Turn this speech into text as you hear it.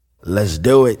Let's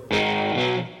do it.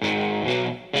 And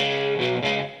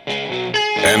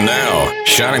now,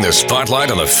 shining the spotlight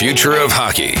on the future of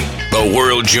hockey, the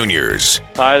World Juniors.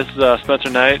 Hi, this is Spencer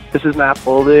Knight. This is Matt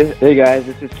Boldy. Hey guys,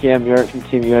 this is Cam York from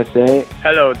Team USA.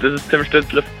 Hello, this is Tim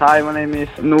Stutzler. Hi, my name is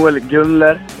Noel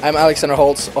Gunler. I'm Alexander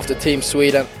Holtz of the Team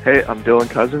Sweden. Hey, I'm Dylan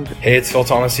Cousins. Hey, it's Phil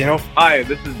Tomasino. Hi,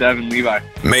 this is Devin Levi.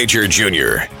 Major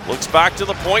Junior. Looks back to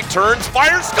the point, turns,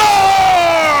 fires, scores!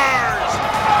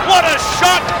 What a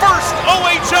shot! First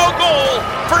OHL goal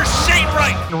for Shane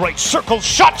Wright. Right circle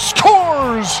shot,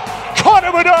 scores!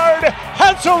 Connor Bedard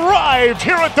has arrived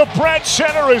here at the Brandt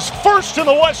Center as first in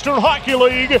the Western Hockey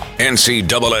League.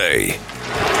 NCAA.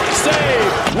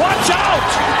 Save! Watch out!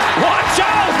 Watch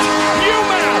out!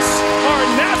 UMass are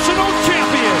national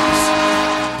champions.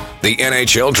 The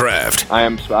NHL Draft. I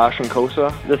am Sebastian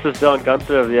Kosa. This is Dylan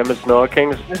Gunther of the Edmonton Oil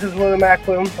Kings. This is William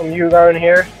Macklum from UGarden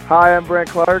here. Hi, I'm Brent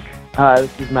Clark. Hi,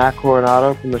 this is Matt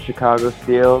Coronado from the Chicago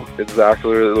Steel. It's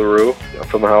Zachary LaRue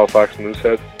from the Halifax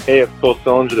Mooseheads. Hey, it's Phil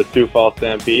Stones of the Sioux Falls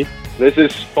Stampede. This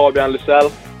is Fabian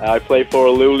Lucelle. I play for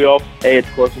Luleå. Hey, it's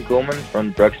Corson Kuhlman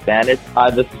from Brooks Bandits.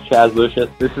 Hi, this is Chaz Lucius.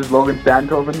 This is Logan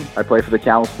Stankoven. I play for the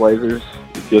Kamloops Blazers.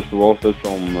 It's Jesper Wolfes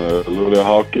from Luleå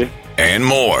Hockey. And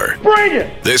more. Bring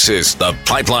it! This is The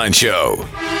Pipeline Show.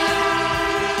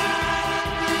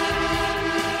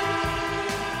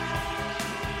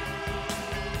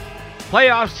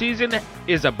 Playoff season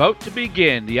is about to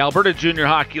begin. The Alberta Junior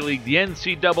Hockey League, the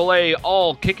NCAA,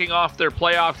 all kicking off their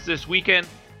playoffs this weekend.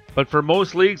 But for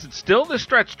most leagues, it's still the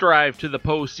stretch drive to the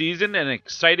postseason and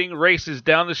exciting races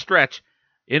down the stretch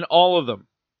in all of them.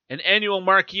 An annual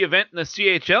marquee event in the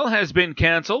CHL has been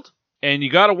canceled, and you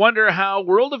got to wonder how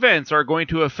world events are going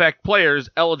to affect players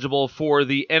eligible for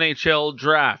the NHL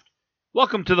draft.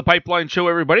 Welcome to the Pipeline Show,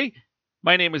 everybody.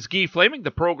 My name is Guy Flaming.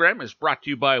 The program is brought to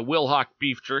you by Wilhauk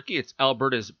Beef Jerky. It's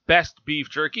Alberta's best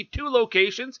beef jerky. 2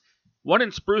 locations, one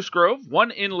in Spruce Grove, one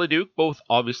in Leduc, both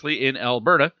obviously in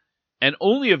Alberta, and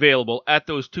only available at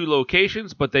those 2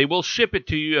 locations, but they will ship it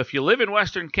to you if you live in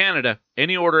Western Canada.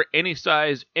 Any order, any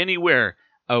size, anywhere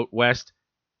out west.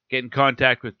 Get in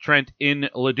contact with Trent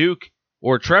in Leduc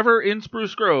or Trevor in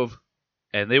Spruce Grove,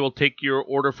 and they will take your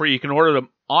order for you. You can order them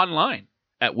online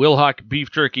at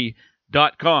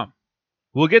wilhaukbeefjerky.com.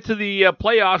 We'll get to the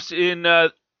playoffs in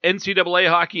NCAA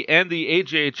hockey and the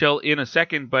AJHL in a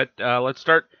second, but let's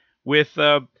start with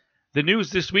the news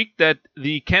this week that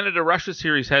the Canada-Russia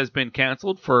series has been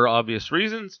canceled for obvious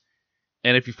reasons.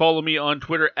 And if you follow me on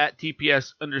Twitter at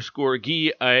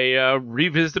TPS_Guy, I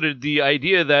revisited the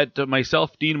idea that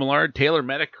myself, Dean Millard, Taylor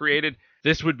Medic created.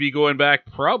 This would be going back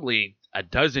probably a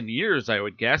dozen years, I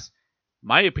would guess.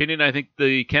 My opinion, I think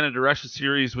the Canada-Russia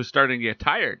series was starting to get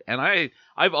tired, and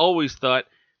I've always thought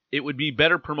it would be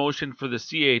better promotion for the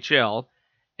CHL.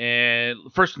 And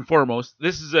first and foremost,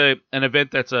 this is an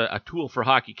event that's a tool for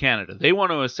Hockey Canada. They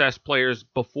want to assess players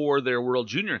before their World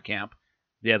Junior Camp.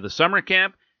 They have the summer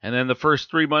camp, and then the first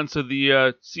 3 months of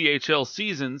the CHL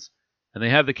seasons, and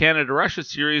they have the Canada-Russia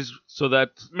series so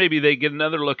that maybe they get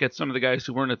another look at some of the guys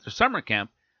who weren't at their summer camp.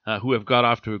 Who have got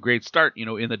off to a great start,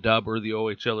 in the Dub or the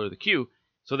OHL or the Q.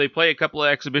 So they play a couple of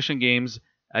exhibition games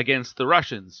against the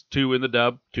Russians, 2 in the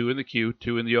Dub, 2 in the Q,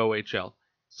 2 in the OHL.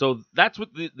 So that's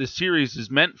what the series is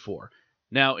meant for.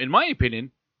 Now, in my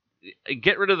opinion,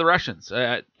 get rid of the Russians.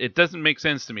 It doesn't make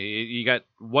sense to me. You got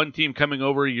one team coming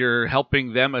over, you're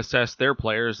helping them assess their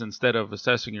players instead of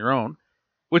assessing your own,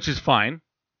 which is fine,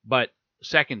 but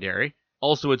secondary.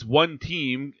 Also, it's one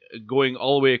team going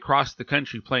all the way across the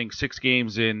country playing 6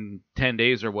 games in 10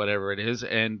 days or whatever it is,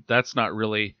 and that's not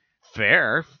really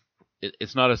fair.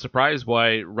 It's not a surprise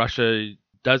why Russia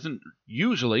doesn't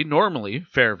normally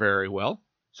fare very well.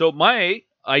 So my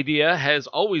idea has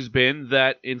always been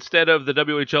that instead of the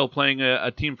WHL playing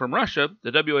a team from Russia, the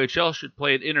WHL should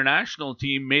play an international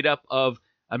team made up of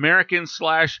Americans /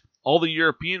 all the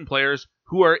European players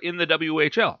who are in the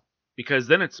WHL. Because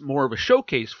then it's more of a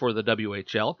showcase for the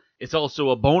WHL. It's also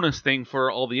a bonus thing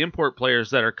for all the import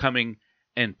players that are coming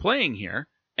and playing here.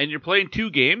 And you're playing 2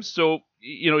 games, so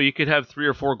you could have 3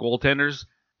 or 4 goaltenders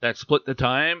that split the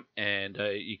time, and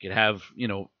you could have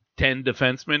 10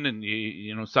 defensemen, and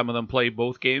some of them play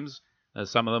both games,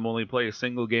 some of them only play a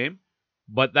single game.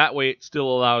 But that way, it still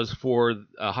allows for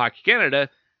Hockey Canada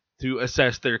to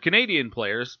assess their Canadian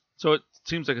players. So it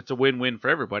seems like it's a win-win for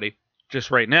everybody. Just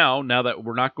right now that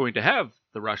we're not going to have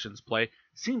the Russians play,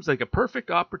 seems like a perfect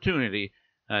opportunity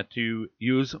to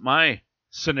use my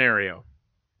scenario.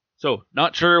 So,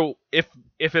 not sure if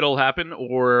it'll happen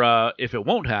or if it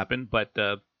won't happen, but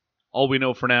all we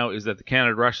know for now is that the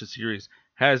Canada-Russia series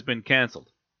has been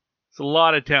canceled. It's a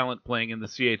lot of talent playing in the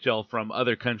CHL from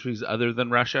other countries other than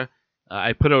Russia.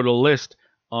 I put out a list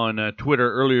on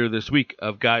Twitter earlier this week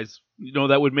of guys,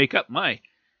 that would make up my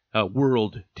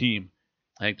world team.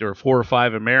 I think there were 4 or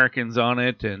 5 Americans on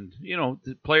it, and,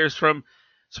 players from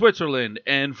Switzerland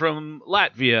and from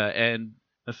Latvia and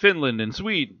Finland and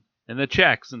Sweden and the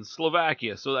Czechs and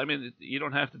Slovakia. So, you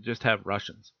don't have to just have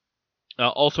Russians.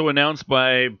 Also announced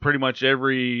by pretty much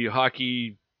every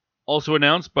hockey, also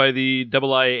announced by the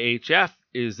IIHF,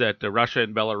 is that Russia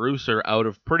and Belarus are out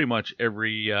of pretty much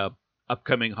every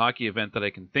upcoming hockey event that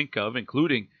I can think of,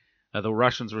 including the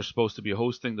Russians were supposed to be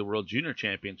hosting the World Junior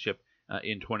Championship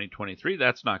in 2023.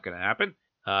 That's not going to happen.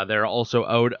 They're also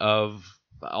out of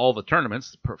all the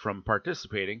tournaments from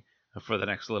participating for the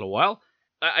next little while.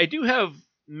 I do have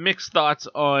mixed thoughts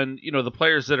on, the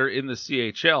players that are in the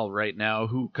CHL right now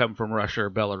who come from Russia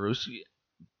or Belarus,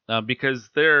 because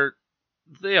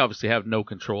they obviously have no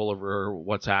control over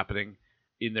what's happening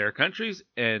in their countries,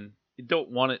 and you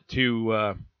don't want it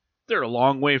to, they're a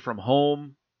long way from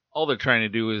home. All they're trying to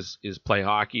do is play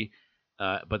hockey,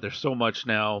 but there's so much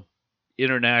now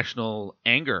international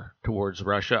anger towards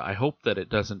Russia. I hope that it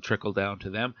doesn't trickle down to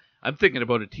them. I'm thinking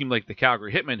about a team like the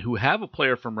Calgary Hitmen, who have a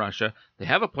player from Russia, they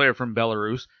have a player from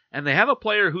Belarus, and they have a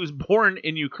player who's born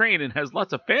in Ukraine and has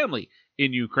lots of family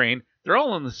in Ukraine. They're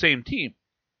all on the same team.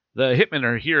 The Hitmen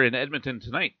are here in Edmonton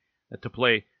tonight to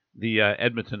play the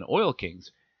Edmonton Oil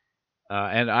Kings.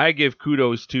 And I give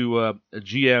kudos to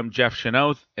GM Jeff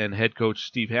Chenouth and head coach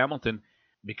Steve Hamilton,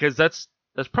 because that's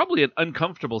probably an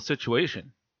uncomfortable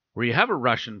situation where you have a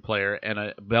Russian player and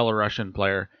a Belarusian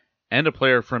player and a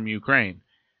player from Ukraine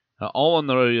all on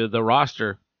the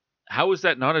roster. How is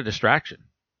that not a distraction?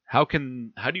 How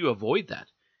do you avoid that?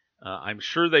 I'm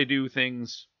sure they do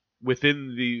things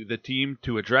within the team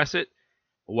to address it.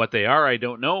 What they are, I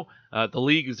don't know. The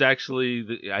league is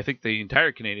actually, I think the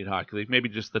entire Canadian Hockey League, maybe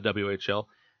just the WHL,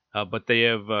 but they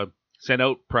have sent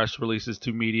out press releases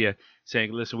to media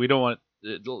saying, listen,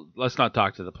 let's not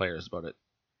talk to the players about it,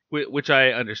 which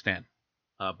I understand.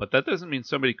 But that doesn't mean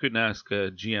somebody couldn't ask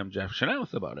GM Jeff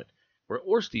Chenouth about it,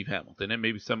 or Steve Hamilton, and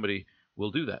maybe somebody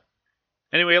will do that.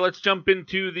 Anyway, let's jump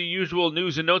into the usual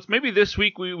news and notes. Maybe this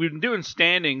week we've been doing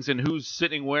standings and who's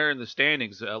sitting where in the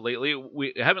standings lately.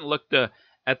 We haven't looked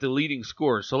at the leading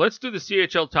scores. So let's do the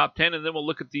CHL top 10, and then we'll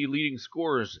look at the leading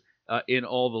scorers in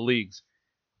all the leagues.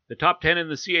 The top 10 in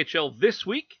the CHL this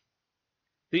week: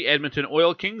 the Edmonton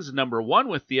Oil Kings, number 1,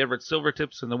 with the Everett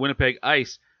Silvertips and the Winnipeg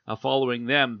Ice following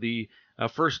them. The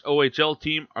first OHL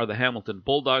team are the Hamilton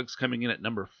Bulldogs, coming in at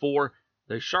number 4.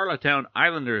 The Charlottetown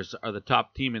Islanders are the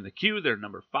top team in the queue. They're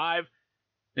number 5.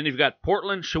 Then you've got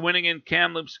Portland, Shawinigan,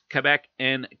 Kamloops, Quebec,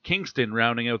 and Kingston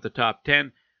rounding out the top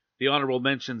 10. The honorable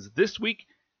mentions this week: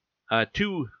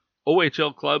 2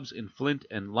 OHL clubs in Flint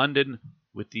and London,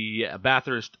 with the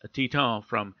Bathurst Tetons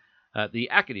from the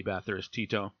Acadie Bathurst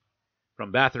Tetons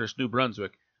from Bathurst, New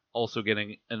Brunswick, also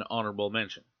getting an honorable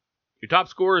mention. Your top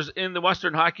scorers in the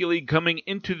Western Hockey League coming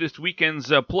into this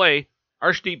weekend's play: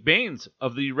 Arshdeep Bains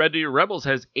of the Red Deer Rebels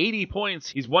has 80 points.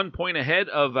 He's 1 point ahead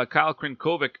of Kyle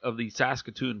Krinkovic of the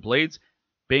Saskatoon Blades.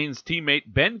 Bains' teammate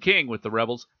Ben King with the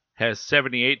Rebels has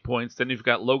 78 points. Then you've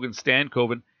got Logan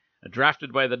Stankoven,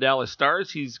 drafted by the Dallas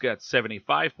Stars. He's got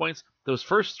 75 points. Those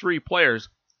first 3 players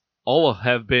all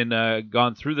have been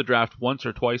gone through the draft once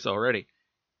or twice already,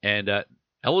 and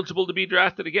eligible to be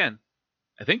drafted again.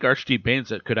 I think Archdeep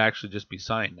Bains could actually just be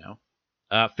signed now.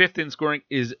 5th in scoring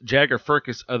is Jagger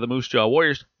Furcus of the Moose Jaw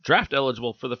Warriors, draft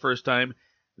eligible for the first time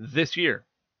this year.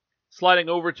 Sliding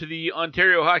over to the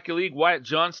Ontario Hockey League, Wyatt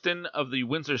Johnston of the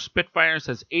Windsor Spitfires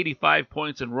has 85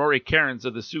 points, and Rory Cairns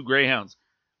of the Sioux Greyhounds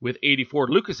with 84.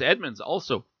 Lucas Edmonds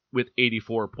also with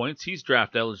 84 points. He's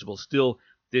draft eligible still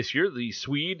this year. The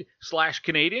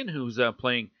Swede/Canadian who's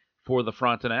playing for the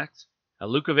Frontenacs.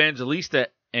 Luke Evangelista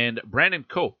and Brandon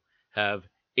Coe have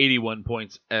 81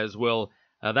 points as well.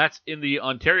 That's in the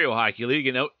Ontario Hockey League.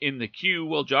 And out in the queue,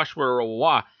 well, Joshua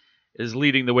Roy is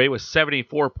leading the way with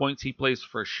 74 points. He plays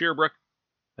for Sherbrooke.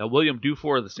 William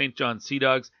Dufour of the St. John Sea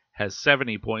Dogs has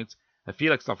 70 points.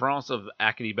 Felix Lafrance of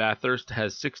Acadie Bathurst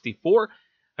has 64.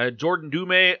 Jordan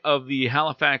Dumais of the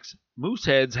Halifax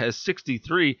Mooseheads has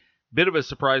 63. Bit of a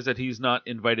surprise that he's not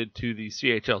invited to the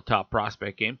CHL Top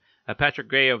Prospect game. Patrick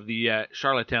Gray of the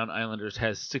Charlottetown Islanders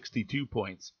has 62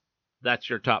 points. That's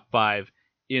your top 5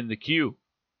 in the queue.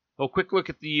 A quick look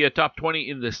at the top 20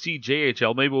 in the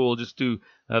CJHL. Maybe we'll just do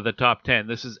the top 10.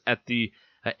 This is at the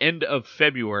end of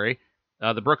February.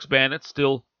 The Brooks Bandits,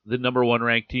 still the number 1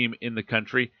 ranked team in the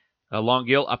country.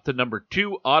 Longueuil up to number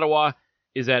 2. Ottawa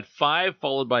is at 5,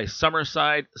 followed by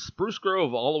Summerside. Spruce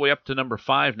Grove all the way up to number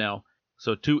 5 now.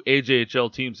 So 2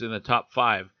 AJHL teams in the top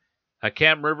 5.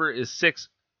 Cam River is 6.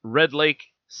 Red Lake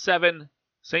 7.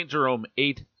 St. Jerome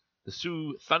 8. The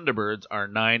Sioux Thunderbirds are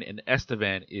 9, and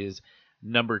Estevan is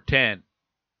number 10.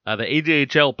 The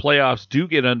AJHL playoffs do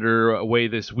get underway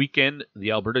this weekend.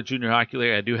 The Alberta Junior Hockey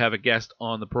League. I do have a guest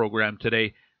on the program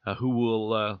today who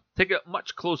will take a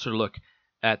much closer look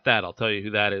at that. I'll tell you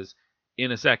who that is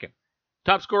in a second.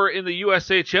 Top scorer in the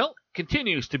USHL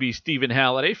continues to be Stephen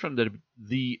Halliday from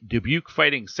the Dubuque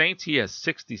Fighting Saints. He has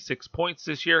 66 points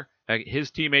this year.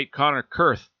 His teammate Connor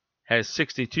Kurth has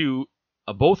 62.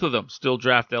 Both of them still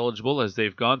draft eligible as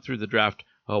they've gone through the draft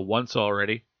once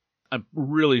already. I'm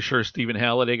really sure Stephen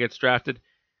Halliday gets drafted,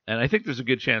 and I think there's a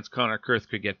good chance Connor Kurth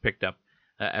could get picked up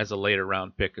as a later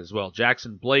round pick as well.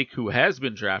 Jackson Blake, who has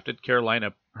been drafted,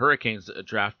 Carolina Hurricanes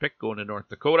draft pick going to North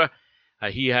Dakota.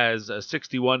 He has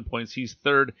 61 points. He's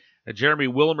third. Jeremy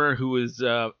Wilmer, who is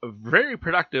very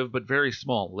productive but very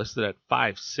small, listed at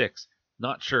 5'6".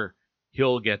 Not sure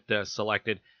he'll get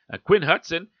selected. Quinn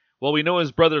Hudson, well, we know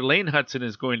his brother Lane Hudson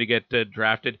is going to get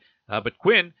drafted, but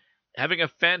Quinn, having a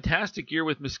fantastic year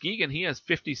with Muskegon, he has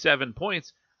 57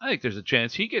 points. I think there's a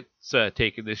chance he gets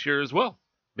taken this year as well.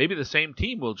 Maybe the same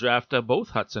team will draft both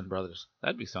Hudson brothers.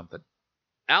 That'd be something.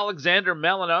 Alexander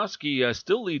Malinowski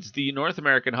still leads the North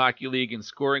American Hockey League in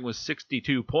scoring with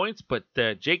 62 points, but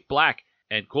Jake Black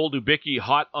and Cole Dubicki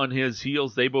hot on his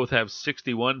heels. They both have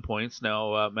 61 points.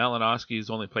 Now, Malinowski has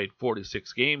only played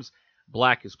 46 games.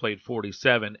 Black has played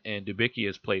 47, and Dubicki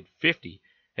has played 50.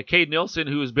 Cade Nilsson,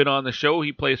 who has been on the show,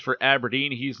 he plays for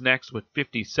Aberdeen. He's next with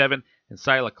 57, and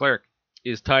Cy Leclerc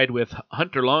is tied with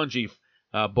Hunter Longy,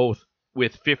 both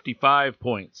with 55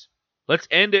 points. Let's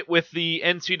end it with the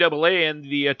NCAA, and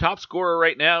the top scorer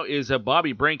right now is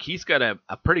Bobby Brink. He's got a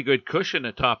pretty good cushion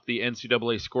atop the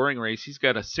NCAA scoring race. He's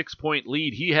got a 6-point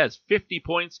lead. He has 50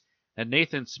 points, and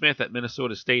Nathan Smith at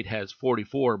Minnesota State has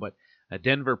 44. But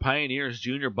Denver Pioneers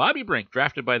junior Bobby Brink,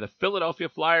 drafted by the Philadelphia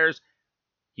Flyers,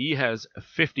 he has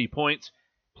 50 points,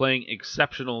 playing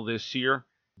exceptional this year.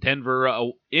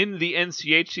 Denver in the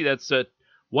NCHC, that's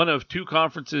one of two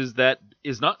conferences that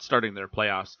is not starting their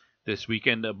playoffs this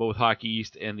weekend. Both Hockey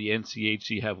East and the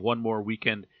NCHC have one more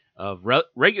weekend of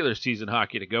regular season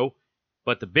hockey to go.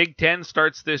 But the Big Ten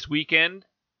starts this weekend.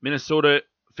 Minnesota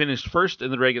finished first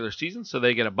in the regular season, so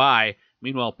they get a bye.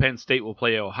 Meanwhile, Penn State will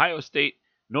play Ohio State.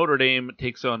 Notre Dame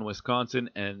takes on Wisconsin,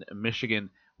 and Michigan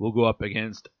will go up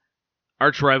against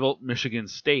arch-rival Michigan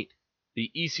State.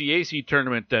 The ECAC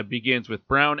tournament begins with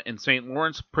Brown and St.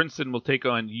 Lawrence. Princeton will take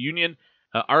on Union.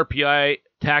 RPI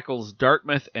tackles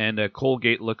Dartmouth, and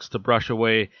Colgate looks to brush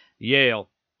away Yale.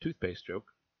 Toothpaste joke.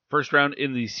 First round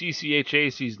in the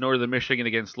CCHA sees Northern Michigan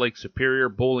against Lake Superior.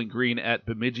 Bowling Green at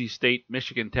Bemidji State.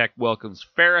 Michigan Tech welcomes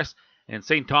Ferris. And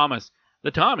St. Thomas,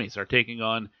 the Tommies, are taking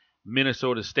on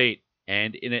Minnesota State.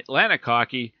 And in Atlantic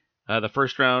hockey, the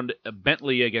first round,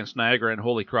 Bentley against Niagara and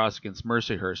Holy Cross against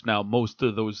Mercyhurst. Now, most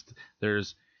of those,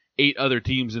 there's 8 other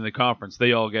teams in the conference.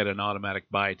 They all get an automatic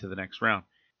bye to the next round.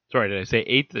 Sorry, did I say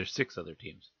 8? There's 6 other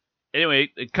teams. Anyway,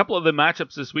 a couple of the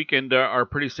matchups this weekend are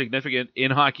pretty significant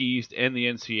in Hockey East and the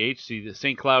NCHC. The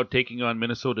St. Cloud taking on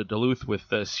Minnesota Duluth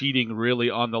with seeding really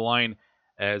on the line,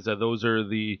 as those are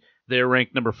they're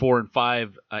ranked number 4 and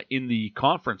 5 in the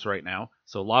conference right now.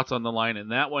 So lots on the line in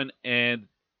that one. And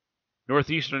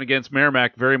Northeastern against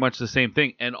Merrimack, very much the same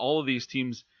thing. And all of these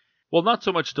teams, well, not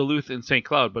so much Duluth and St.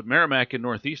 Cloud, but Merrimack and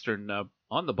Northeastern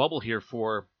on the bubble here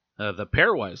for the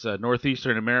pairwise.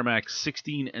 Northeastern and Merrimack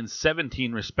 16 and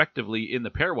 17 respectively in the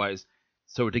pairwise.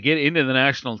 So to get into the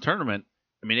national tournament,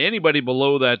 I mean, anybody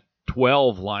below that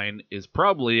 12 line is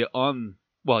probably on,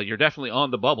 well, you're definitely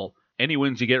on the bubble. Any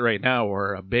wins you get right now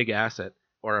are a big asset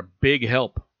or a big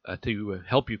help to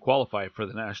help you qualify for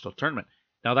the national tournament.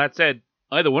 Now, that said,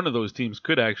 either one of those teams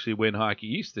could actually win Hockey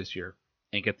East this year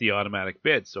and get the automatic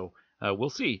bid. So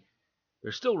we'll see.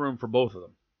 There's still room for both of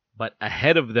them. But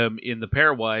ahead of them in the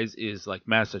pairwise is like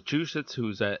Massachusetts,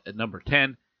 who's at number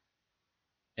 10,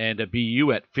 and a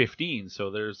BU at 15.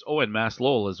 So there's, and Mass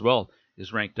Lowell as well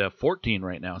is ranked 14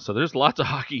 right now. So there's lots of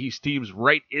Hockey East teams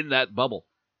right in that bubble.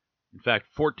 In fact,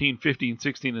 14, 15,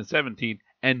 16, and 17,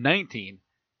 and 19,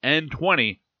 and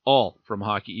 20, all from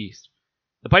Hockey East.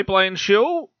 The Pipeline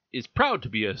Show is proud to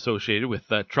be associated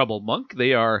with Troubled Monk.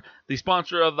 They are the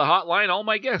sponsor of the hotline. All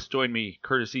my guests join me,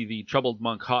 courtesy the Troubled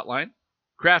Monk hotline.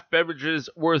 Craft beverages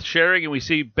worth sharing, and we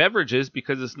see beverages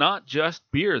because it's not just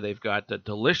beer. They've got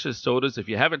delicious sodas. If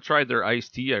you haven't tried their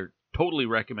iced tea, I totally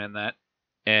recommend that.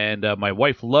 And my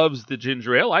wife loves the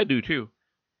ginger ale. I do too.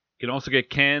 You can also get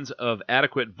cans of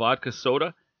Adequate vodka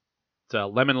soda. It's a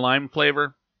lemon lime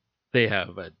flavor. They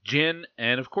have gin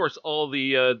and, of course, all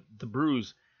the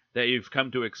brews that you've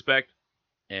come to expect.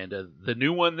 And the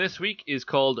new one this week is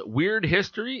called Weird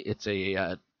History. It's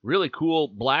a really cool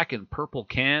black and purple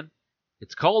can.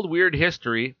 It's called Weird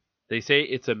History. They say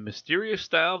it's a mysterious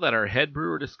style that our head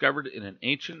brewer discovered in an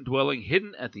ancient dwelling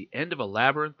hidden at the end of a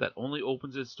labyrinth that only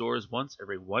opens its doors once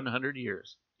every 100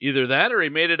 years. Either that or he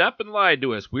made it up and lied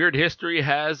to us. Weird History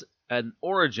has an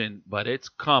origin, but it's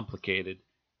complicated.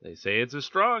 They say it's a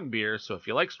strong beer, so if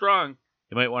you like strong,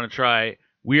 you might want to try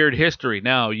Weird History.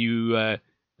 Now,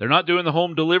 they're not doing the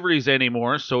home deliveries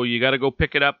anymore, so you got to go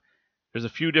pick it up. There's a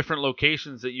few different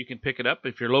locations that you can pick it up.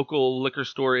 If your local liquor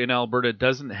store in Alberta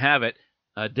doesn't have it,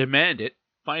 demand it.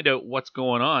 Find out what's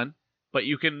going on. But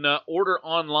you can order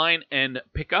online and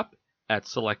pick up at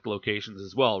select locations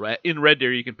as well. In Red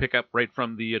Deer, you can pick up right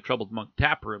from the Troubled Monk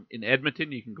Tap Room. In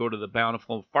Edmonton, you can go to the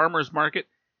Bountiful Farmers Market.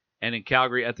 And in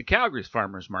Calgary, at the Calgary's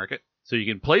Farmers Market. So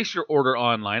you can place your order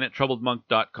online at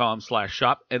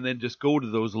troubledmonk.com/shop and then just go to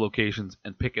those locations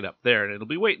and pick it up there, and it'll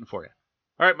be waiting for you.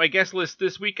 All right, my guest list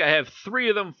this week, I have 3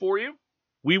 of them for you.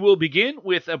 We will begin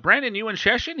with Brandon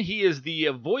Ewanchyshyn. He is the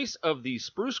voice of the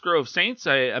Spruce Grove Saints.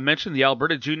 I mentioned the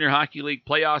Alberta Junior Hockey League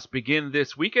playoffs begin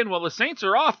this weekend. Well, the Saints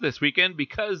are off this weekend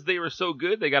because they were so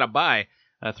good they got a bye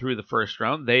through the first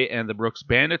round. They and the Brooks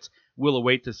Bandits will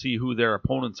await to see who their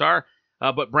opponents are.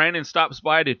 But Brandon stops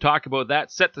by to talk about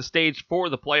that, set the stage for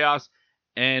the playoffs,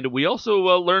 and we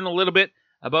also learn a little bit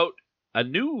about a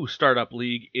new startup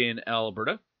league in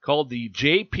Alberta called the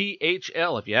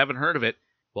JPHL. If you haven't heard of it,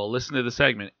 well, listen to the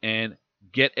segment and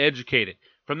get educated.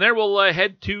 From there, we'll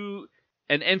head to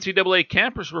an NCAA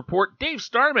campus report. Dave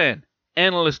Starman,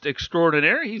 analyst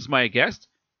extraordinaire, he's my guest.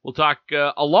 We'll talk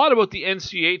a lot about the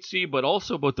NCHC, but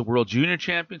also about the World Junior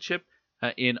Championship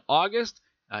in August.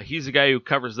 He's the guy who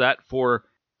covers that for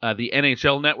the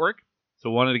NHL Network.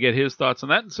 So wanted to get his thoughts on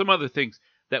that and some other things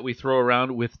that we throw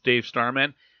around with Dave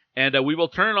Starman. And we will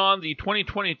turn on the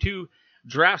 2022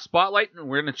 Draft Spotlight, and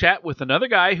we're going to chat with another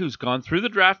guy who's gone through the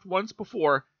draft once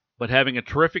before, but having a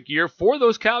terrific year for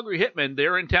those Calgary Hitmen.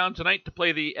 They're in town tonight to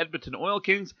play the Edmonton Oil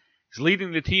Kings. He's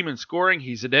leading the team in scoring.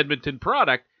 He's an Edmonton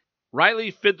product.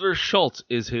 Riley Fiddler-Schultz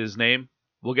is his name.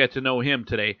 We'll get to know him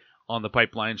today on the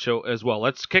Pipeline Show as well.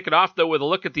 Let's kick it off, though, with a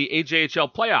look at the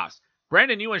AJHL playoffs.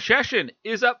 Brandon Ewanchyshyn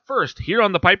is up first here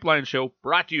on the Pipeline Show,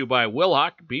 brought to you by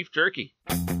Wilhauk Beef Jerky.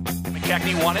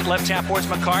 McKechnie won it, left tap towards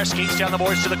McCarr, skates down the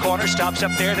boards to the corner, stops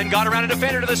up there, then got around a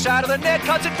defender to the side of the net,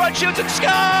 cuts in front, shoots and scores!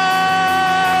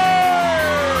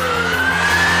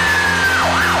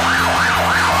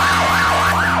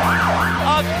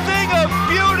 A thing of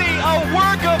beauty, a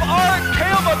work of art.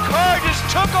 Cale McCarr just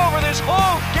took over this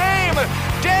whole game,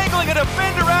 dangling a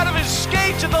defender out of his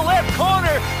skates in the left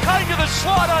corner, cutting to the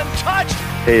slot untouched.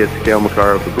 Hey, it's Cale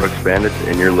McCarr of the Brooks Bandits,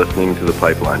 and you're listening to The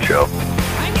Pipeline Show.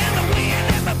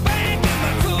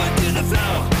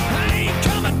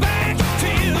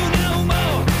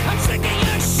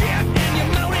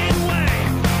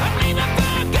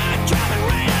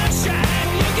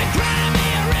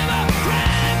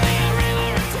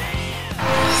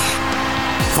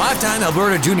 Five-time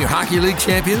Alberta Junior Hockey League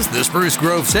champions, the Spruce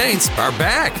Grove Saints, are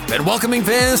back and welcoming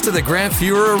fans to the Grant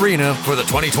Fuhrer Arena for the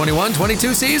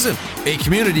 2021-22 season. A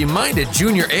community-minded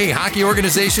Junior A hockey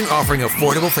organization offering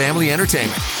affordable family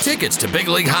entertainment. Tickets to big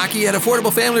league hockey at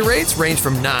affordable family rates range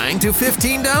from $9 to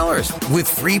 $15, with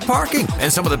free parking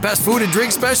and some of the best food and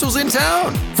drink specials in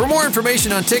town. For more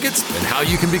information on tickets and how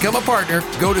you can become a partner,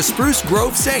 go to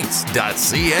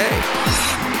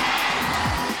sprucegrovesaints.ca.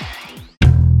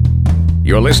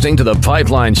 You're listening to The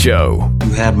Pipeline Show.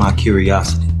 You had my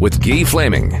curiosity. With Guy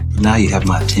Flaming. Now you have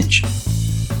my attention.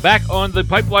 Back on The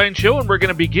Pipeline Show, and we're going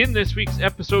to begin this week's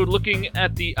episode looking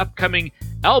at the upcoming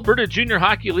Alberta Junior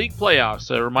Hockey League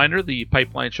playoffs. A reminder, The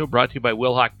Pipeline Show brought to you by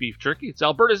Wilhauk Beef Jerky. It's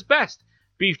Alberta's best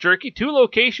beef jerky. 2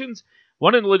 locations,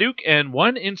 one in Leduc and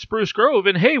one in Spruce Grove.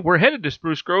 And hey, we're headed to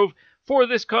Spruce Grove for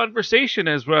this conversation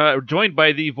as we're joined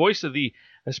by the voice of the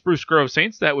Spruce Grove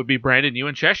Saints. That would be Brandon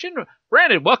Ewanchyshyn.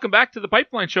 Brandon, welcome back to the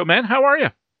Pipeline Show, man. How are you?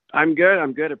 I'm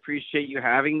good. Appreciate you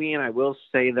having me. And I will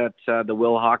say that the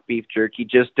Wilhauk Beef Jerky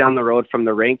just down the road from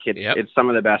the rink, it's some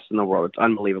of the best in the world. It's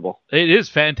unbelievable. It is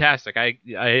fantastic.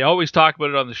 I always talk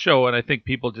about it on the show, and I think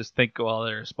people just think, well,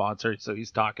 they're a sponsor, so he's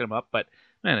talking them up. But,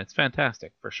 man, it's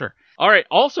fantastic for sure. All right,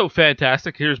 also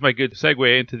fantastic. Here's my good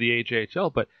segue into the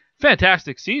AJHL, but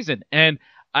fantastic season. And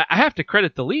I have to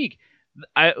credit the league.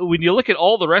 When you look at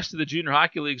all the rest of the junior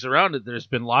hockey leagues around it, there's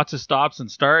been lots of stops and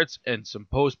starts and a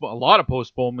lot of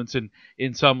postponements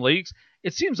in some leagues.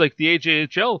 It seems like the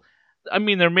AJHL, I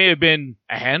mean, there may have been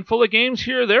a handful of games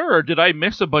here or there, or did I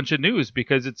miss a bunch of news?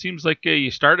 Because it seems like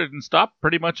you started and stopped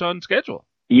pretty much on schedule.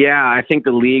 Yeah, I think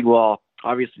the league,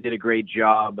 obviously did a great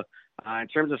job In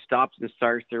terms of stops and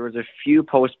starts, there was a few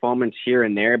postponements here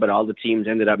and there, but all the teams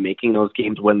ended up making those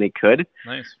games when they could.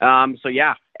 Nice.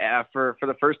 For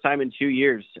the first time in 2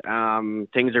 years,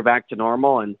 things are back to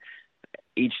normal, and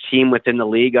each team within the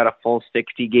league got a full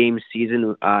 60-game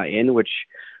season which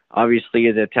obviously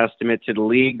is a testament to the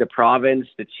league, the province,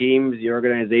 the teams, the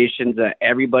organizations,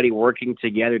 everybody working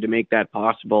together to make that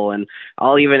possible. And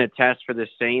I'll even attest for the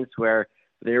Saints where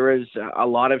there was a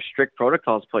lot of strict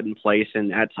protocols put in place,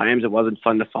 and at times it wasn't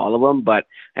fun to follow them, but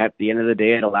at the end of the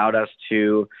day, it allowed us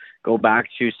to go back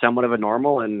to somewhat of a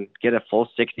normal and get a full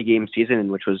 60-game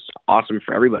season, which was awesome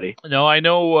for everybody. No, I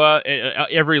know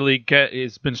every league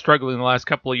has been struggling the last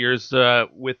couple of years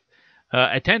with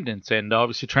attendance and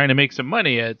obviously trying to make some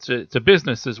money. It's a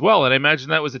business as well, and I imagine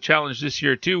that was a challenge this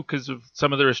year too because of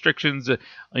some of the restrictions,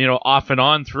 off and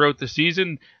on throughout the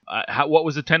season. What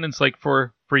was attendance like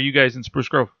for you guys in Spruce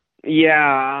Grove?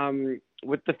 Yeah,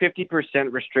 with the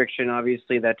 50% restriction,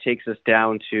 obviously that takes us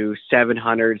down to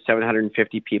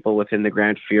 750 people within the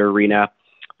Grand Fear Arena.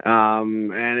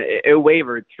 And it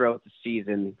wavered throughout the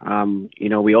season.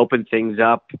 We opened things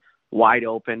up wide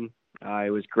open.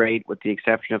 It was great with the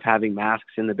exception of having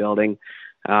masks in the building.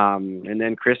 And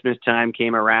then Christmas time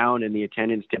came around and the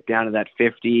attendance dipped down to that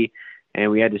 50 and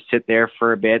we had to sit there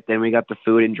for a bit. Then we got the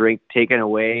food and drink taken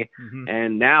away. Mm-hmm.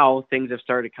 And now things have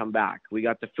started to come back. We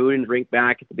got the food and drink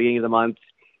back at the beginning of the month.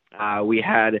 We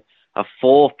had a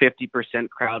full 50%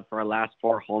 crowd for our last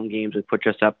 4 home games, which puts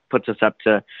us up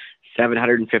to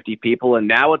 750 people. And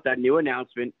now with that new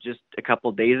announcement just a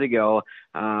couple of days ago,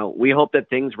 we hope that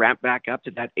things ramp back up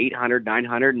to that 800,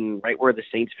 900, and right where the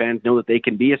Saints fans know that they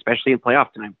can be, especially in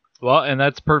playoff time. Well, and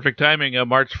that's perfect timing.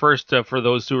 March 1st, for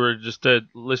those who are just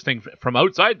listening from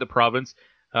outside the province,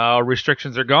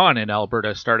 restrictions are gone in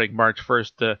Alberta starting March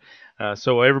 1st.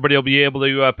 So everybody will be able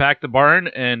to pack the barn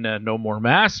and no more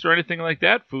masks or anything like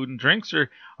that. Food and drinks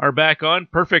are back on.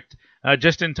 Perfect.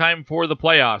 Just in time for the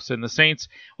playoffs. And the Saints,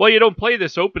 well, you don't play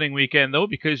this opening weekend, though,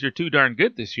 because you're too darn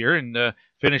good this year and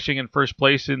finishing in first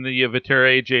place in the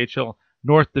Viterra AJHL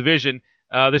North Division.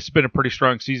 This has been a pretty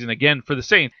strong season again for the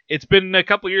Saints. It's been a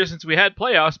couple years since we had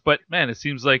playoffs, but, man, it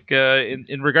seems like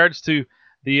in regards to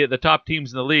the top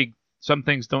teams in the league, some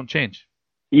things don't change.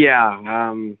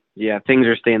 Yeah, things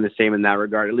are staying the same in that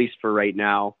regard, at least for right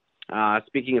now.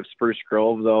 Speaking of Spruce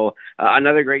Grove, though,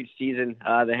 another great season.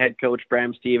 The head coach,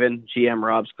 Bram Steven, GM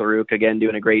Rob Sklaruk, again,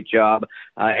 doing a great job.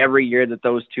 Every year that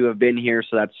those two have been here,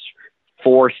 so that's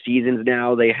 4 seasons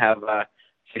now, they have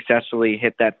successfully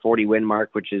hit that 40-win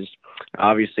mark, which is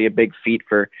obviously a big feat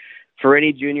for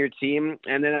any junior team.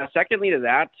 And then secondly to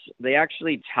that, they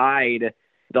actually tied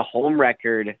the home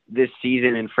record this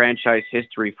season in franchise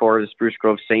history for the Spruce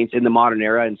Grove Saints in the modern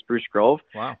era in Spruce Grove.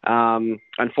 Wow.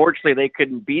 Unfortunately, they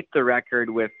couldn't beat the record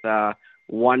with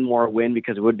one more win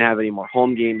because it wouldn't have any more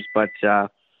home games. But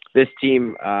this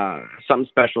team, something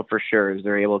special for sure, is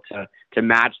they're able to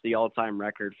match the all-time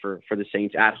record for the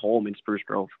Saints at home in Spruce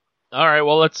Grove. All right,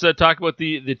 well, let's talk about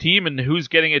the team and who's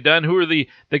getting it done. Who are the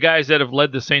guys that have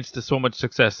led the Saints to so much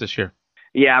success this year?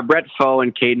 Yeah, Brett Foe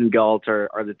and Caden Galt are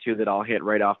the two that I'll hit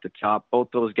right off the top. Both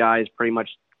those guys pretty much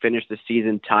finished the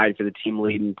season tied for the team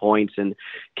leading points. And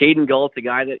Caden Galt, the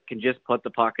guy that can just put the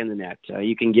puck in the net.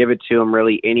 You can give it to him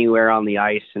really anywhere on the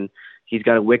ice, and he's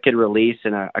got a wicked release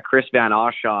and a Chris Van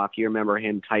Oshaw, if you remember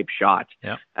him, type shot.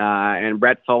 Yeah. And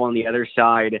Brett Foe on the other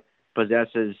side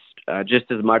possesses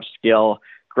just as much skill,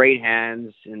 great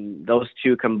hands, and those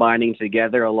two combining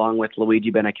together along with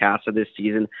Luigi Benacasa this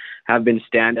season have been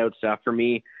standouts for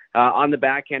me. On the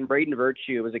back end, Braden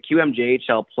Virtue was a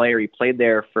QMJHL player. He played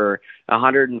there for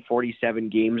 147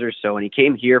 games or so, and he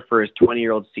came here for his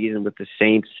 20-year-old season with the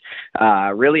Saints.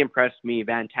 Really impressed me.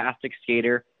 Fantastic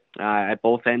skater at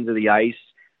both ends of the ice.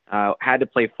 Had to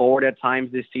play forward at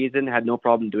times this season, had no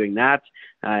problem doing that.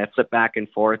 Flipped back and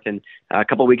forth, and a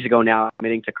couple of weeks ago now,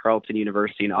 admitting to Carleton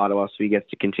University in Ottawa, so he gets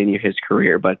to continue his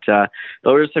career. But those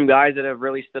are some guys that have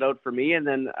really stood out for me. And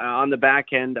then on the back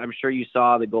end, I'm sure you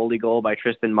saw the goalie goal by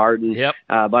Tristan Martin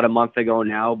about a month ago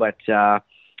now. But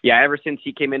ever since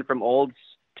he came in from Olds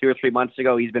 2 or 3 months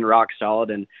ago, he's been rock solid,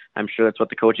 and I'm sure that's what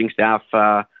the coaching staff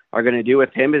are going to do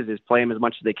with him is play him as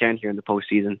much as they can here in the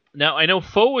postseason. Now, I know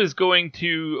Foe is going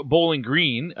to Bowling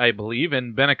Green, I believe,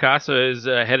 and Benacasa is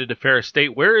headed to Ferris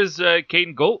State. Where is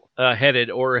Caden Galt headed,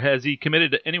 or has he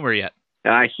committed anywhere yet?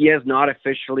 He has not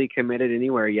officially committed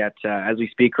anywhere yet as we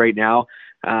speak right now.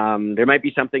 There might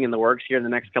be something in the works here in the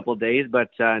next couple of days, but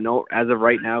no, as of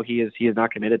right now, he is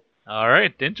not committed. All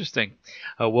right, interesting.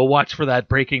 We'll watch for that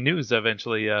breaking news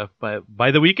eventually.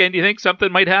 By the weekend, do you think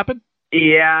something might happen?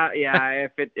 Yeah.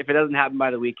 If it doesn't happen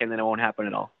by the weekend, then it won't happen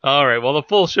at all. All right. Well, the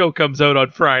full show comes out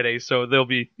on Friday, so there'll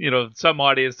be some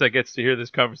audience that gets to hear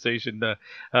this conversation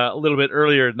a little bit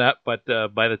earlier than that. But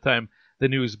by the time the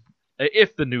news,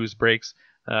 if the news breaks,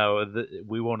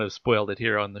 we won't have spoiled it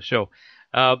here on the show.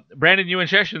 Brandon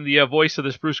Ewanchyshyn, the voice of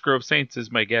the Spruce Grove Saints, is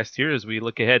my guest here as we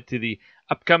look ahead to the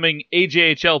upcoming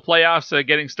AJHL playoffs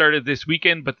getting started this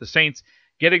weekend, but the Saints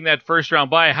getting that first round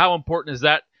bye. How important is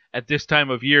that at this time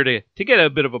of year to get a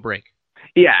bit of a break?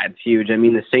 Yeah, it's huge. I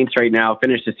mean, the Saints right now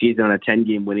finished the season on a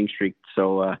 10-game winning streak,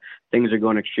 so things are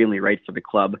going extremely right for the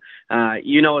club. As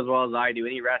well as I do,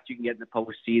 any rest you can get in the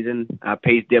postseason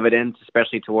pays dividends,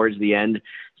 especially towards the end.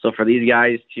 So for these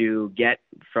guys to get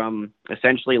from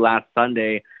essentially last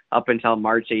Sunday up until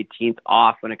March 18th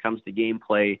off when it comes to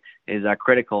gameplay is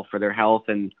critical for their health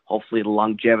and hopefully the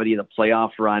longevity of the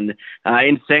playoff run.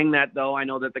 In saying that, though, I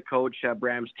know that the coach,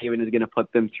 Bram Steven, is going to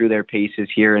put them through their paces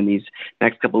here in these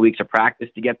next couple of weeks of practice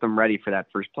to get them ready for that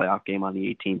first playoff game on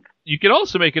the 18th. You could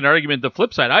also make an argument the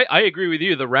flip side. I agree with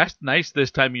you. The rest, nice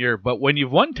this time of year, but when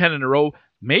you've won 10 in a row,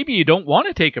 maybe you don't want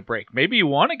to take a break. Maybe you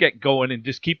want to get going and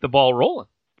just keep the ball rolling.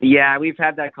 Yeah, we've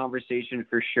had that conversation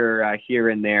for sure here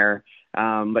and there.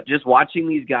 But just watching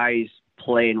these guys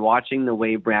play and watching the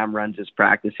way Bram runs his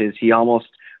practices, he almost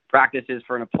practices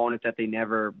for an opponent that they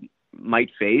never might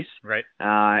face. Right.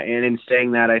 And in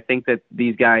saying that, I think that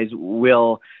these guys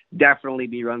will definitely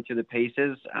be run through the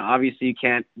paces. Obviously, you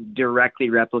can't directly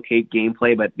replicate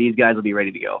gameplay, but these guys will be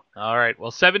ready to go. All right.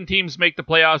 Well, 7 teams make the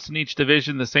playoffs in each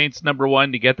division. The Saints number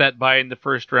 1 to get that bye in the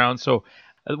first round. So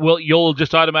you'll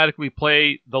just automatically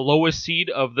play the lowest seed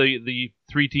of the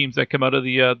 3 teams that come out of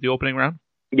the opening round?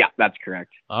 Yeah, that's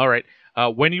correct. All right.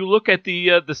 When you look at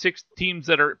the 6 teams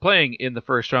that are playing in the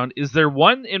first round, is there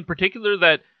one in particular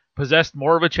that possessed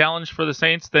more of a challenge for the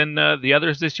Saints than the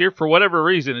others this year? For whatever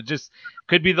reason, it just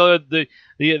could be the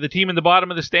team in the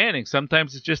bottom of the standings.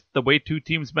 Sometimes it's just the way 2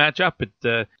 teams match up.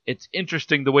 It's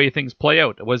interesting the way things play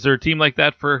out. Was there a team like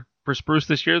that for Spruce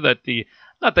this year that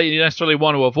not that you necessarily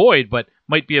want to avoid, but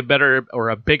might be a better or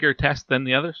a bigger test than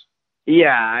the others?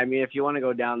 Yeah, I mean, if you want to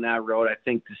go down that road, I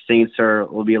think the Saints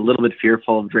will be a little bit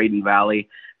fearful of Drayton Valley.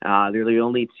 They're the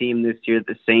only team this year that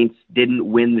the Saints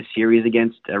didn't win the series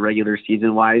against regular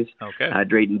season-wise. Okay.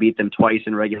 Drayton beat them twice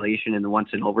in regulation and once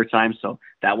in overtime, so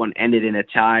that one ended in a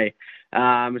tie.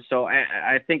 So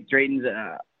I think Drayton's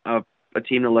a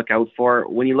team to look out for.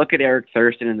 When you look at Eric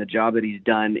Thurston and the job that he's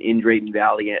done in Drayton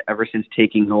Valley ever since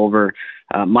taking over,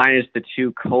 minus the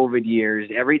 2 COVID years,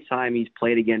 every time he's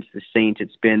played against the Saints,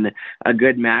 it's been a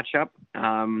good matchup.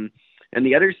 And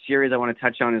the other series I want to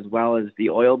touch on as well is the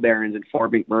Oil Barons and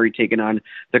Fort McMurray taking on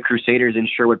the Crusaders in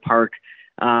Sherwood Park.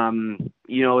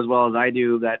 As well as I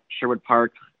do, that Sherwood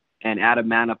Park and Adam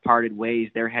Manna parted ways,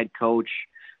 their head coach,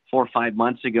 4 or 5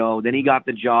 months ago. Then he got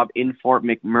the job in Fort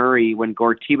McMurray when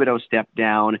Gord Thibodeau stepped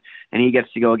down, and he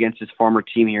gets to go against his former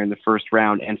team here in the first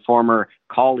round and former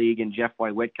colleague and Jeff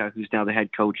Wywitka, who's now the head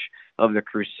coach of the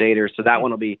Crusaders. So that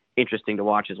one will be interesting to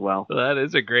watch as well. That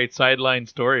is a great sideline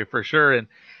story for sure. And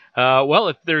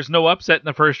if there's no upset in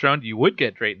the first round, you would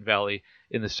get Drayton Valley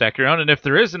in the second round. And if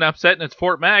there is an upset and it's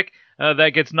Fort Mac that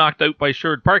gets knocked out by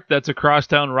Sherwood Park, that's a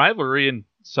crosstown rivalry. And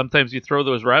sometimes you throw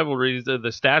those rivalries, the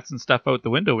stats and stuff out the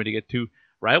window when you get 2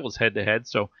 rivals head-to-head.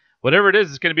 So whatever it is,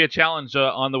 it's going to be a challenge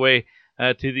on the way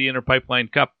to the Inter Pipeline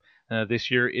Cup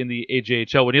this year in the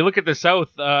AJHL. When you look at the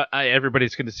South,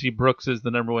 everybody's going to see Brooks as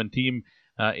the number 1 team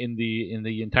in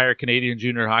the entire Canadian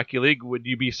Junior Hockey League. Would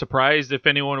you be surprised if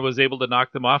anyone was able to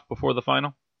knock them off before the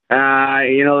final?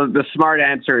 The smart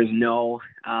answer is no.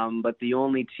 But the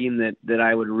only team that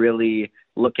I would really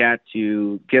look at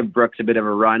to give Brooks a bit of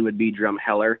a run would be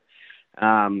Drumheller.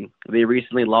 They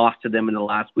recently lost to them in the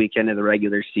last weekend of the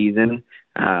regular season.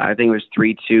 I think it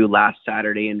was 3-2 last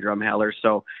Saturday in Drumheller.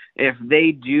 So if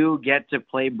they do get to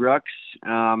play Brooks, a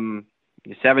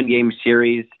 7-game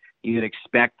series, you'd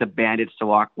expect the Bandits to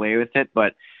walk away with it.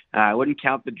 But I wouldn't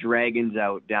count the Dragons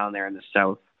out down there in the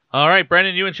South. All right,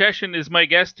 Brandon Ewanchyshyn is my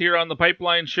guest here on the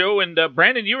Pipeline Show. And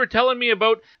Brandon, you were telling me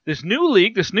about this new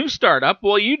league, this new startup.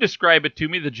 Well, you describe it to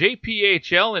me, the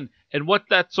JPHL, and what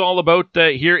that's all about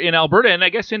here in Alberta and I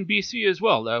guess in BC as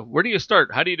well. Where do you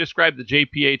start? How do you describe the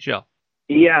JPHL?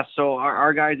 Yeah, so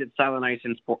our guys at Silent Ice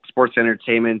and Sports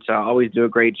Entertainment always do a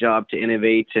great job to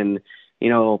innovate and,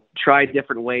 try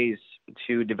different ways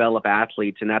to develop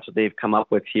athletes. And that's what they've come up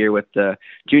with here with the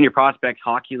Junior Prospects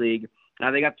Hockey League. Now,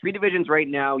 they got 3 divisions right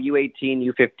now, U18,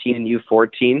 U15, and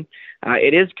U14.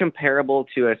 It is comparable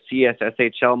to a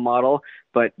CSSHL model,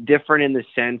 but different in the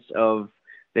sense of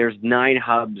there's 9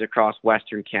 hubs across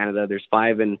Western Canada. There's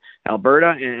 5 in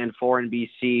Alberta and 4 in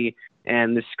BC.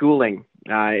 And the schooling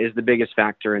is the biggest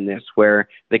factor in this, where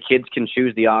the kids can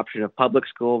choose the option of public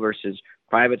school versus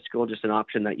private school, just an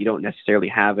option that you don't necessarily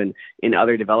have in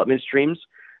other development streams.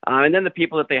 And then the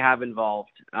people that they have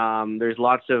involved. There's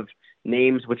lots of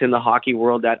names within the hockey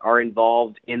world that are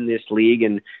involved in this league.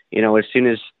 And, as soon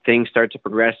as things start to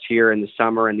progress here in the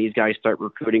summer and these guys start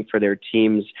recruiting for their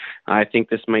teams, I think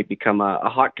this might become a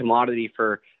hot commodity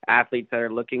for athletes that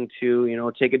are looking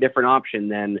to, take a different option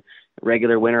than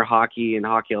regular winter hockey in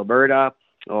Hockey Alberta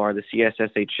or the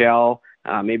CSSHL.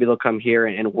 Maybe they'll come here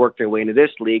and work their way into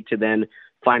this league to then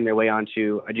find their way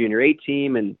onto a Junior A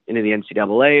team and into the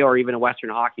NCAA or even a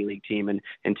Western Hockey League team and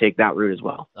take that route as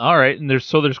well. All right, and there's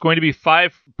going to be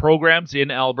 5 programs in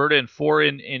Alberta and 4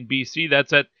 in BC.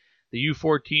 That's at the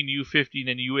U14, U15,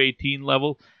 and U18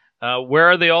 level. Where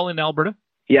are they all in Alberta?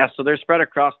 Yeah, so they're spread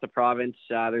across the province.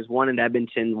 There's one in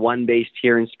Edmonton, one based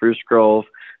here in Spruce Grove.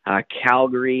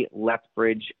 Calgary,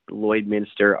 Lethbridge,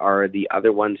 Lloydminster are the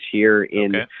other ones here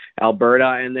in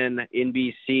Alberta. And then in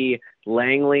BC,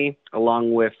 Langley,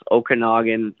 along with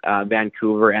Okanagan,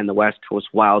 Vancouver, and the West Coast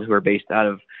Wild, who are based out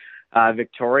of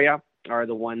Victoria, are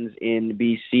the ones in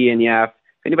BC. And yeah, if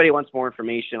anybody wants more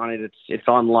information on it, it's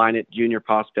online at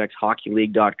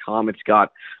juniorprospectshockeyleague.com. It's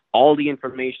got all the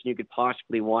information you could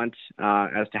possibly want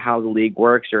as to how the league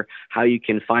works or how you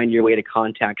can find your way to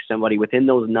contact somebody within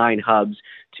those 9 hubs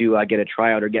to get a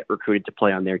tryout or get recruited to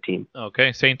play on their team.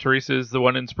 Okay, St. Teresa is the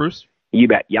one in Spruce? You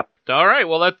bet, yep. All right,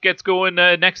 well, that gets going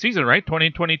next season, right?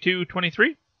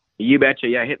 2022-23? You betcha,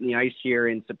 yeah, hitting the ice here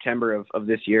in September of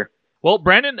this year. Well,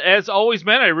 Brandon, as always,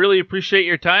 man, I really appreciate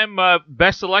your time.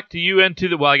 Best of luck to you and to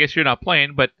the, well, I guess you're not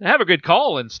playing, but have a good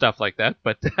call and stuff like that.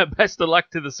 But best of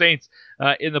luck to the Saints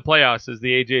in the playoffs as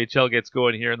the AJHL gets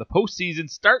going here and the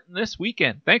postseason starting this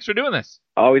weekend. Thanks for doing this.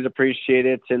 Always appreciate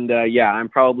it. And yeah, I'm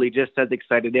probably just as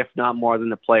excited, if not more than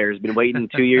the players. Been waiting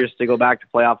 2 years to go back to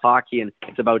playoff hockey, and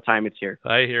it's about time it's here.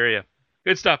 I hear you.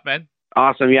 Good stuff, man.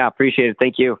 Awesome. Yeah, appreciate it.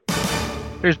 Thank you.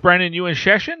 There's Brandon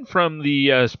Ewanchyshyn from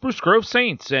the Spruce Grove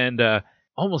Saints, and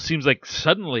almost seems like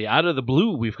suddenly, out of the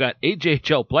blue, we've got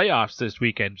AJHL playoffs this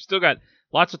weekend. Still got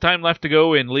lots of time left to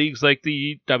go in leagues like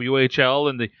the WHL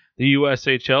and the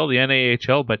USHL, the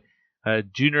NAHL, but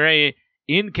Junior A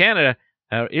in Canada,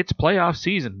 it's playoff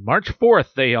season. March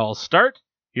 4th, they all start.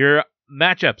 Your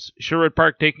matchups, Sherwood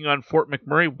Park taking on Fort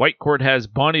McMurray. Whitecourt has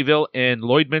Bonnyville, and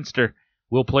Lloydminster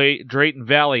will play Drayton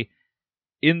Valley.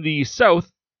 In the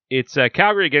South, it's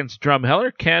Calgary against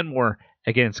Drumheller, Canmore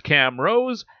against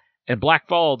Camrose, and Black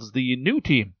Falls, the new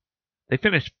team. They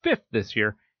finished 5th this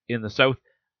year in the South.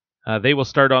 They will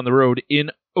start on the road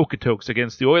in Okotoks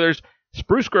against the Oilers.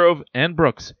 Spruce Grove and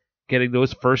Brooks getting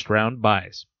those first-round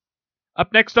byes.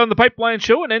 Up next on the Pipeline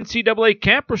Show, an NCAA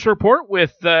campus report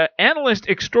with analyst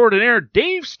extraordinaire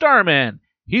Dave Starman.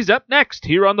 He's up next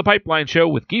here on the Pipeline Show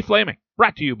with Guy Flaming,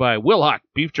 brought to you by Wilhauk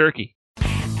Beef Jerky.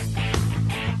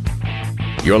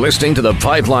 You're listening to The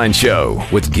Pipeline Show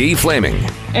with Guy Flaming.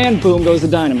 And boom goes the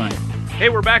dynamite. Hey,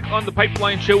 we're back on The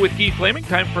Pipeline Show with Guy Flaming.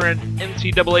 Time for an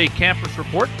NCAA campus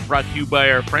report brought to you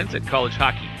by our friends at College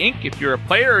Hockey Inc. If you're a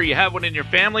player or you have one in your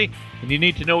family and you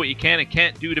need to know what you can and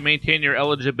can't do to maintain your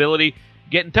eligibility,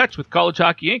 get in touch with College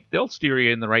Hockey Inc. They'll steer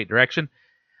you in the right direction.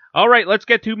 All right, let's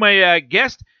get to my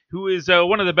guest, who is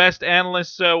one of the best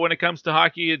analysts when it comes to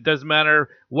hockey. It doesn't matter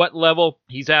what level.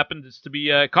 He's happens to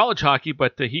be college hockey,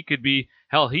 but he could be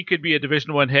a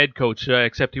Division I head coach,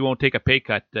 except he won't take a pay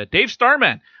cut. Dave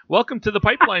Starman, welcome to the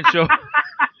Pipeline Show.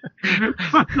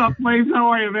 What's up, Flames? How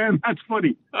are you, man? That's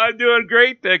funny. I'm doing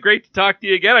great. Great to talk to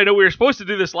you again. I know we were supposed to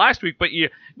do this last week, but you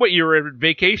were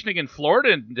vacationing in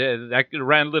Florida and that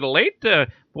ran a little late.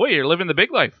 Boy, you're living the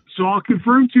big life. So I'll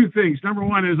confirm 2 things. Number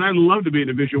 1 is I'd love to be a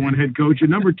Division I head coach. And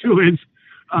number 2 is,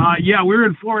 we were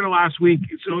in Florida last week.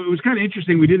 So it was kind of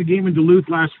interesting. We did a game in Duluth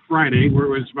last Friday where it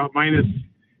was about minus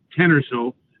 10 or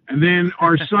so. And then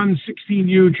our son's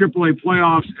 16U AAA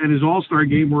playoffs and his all-star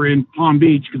game were in Palm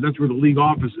Beach because that's where the league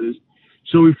office is.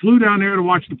 So we flew down there to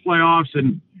watch the playoffs,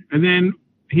 and then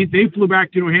they flew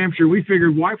back to New Hampshire. We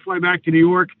figured, why fly back to New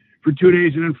York for 2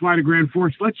 days and then fly to Grand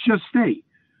Forks? Let's just stay.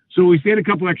 So we stayed a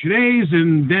couple extra days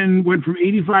and then went from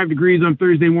 85 degrees on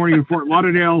Thursday morning in Fort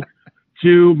Lauderdale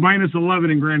to minus 11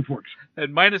 in Grand Forks.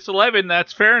 And minus 11,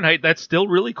 that's Fahrenheit. That's still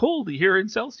really cold here in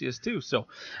Celsius, too. So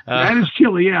that is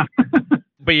chilly, yeah.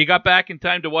 But you got back in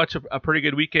time to watch a pretty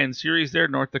good weekend series there.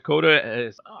 North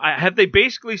Dakota, have they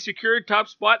basically secured top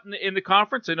spot in the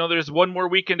conference? I know there's one more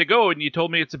weekend to go, and you told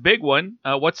me it's a big one.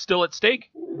 What's still at stake?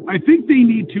 I think they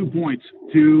need 2 points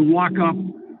to lock up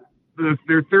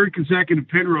their third consecutive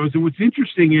Penrose. And what's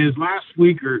interesting is last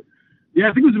week, I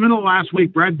think it was the middle of last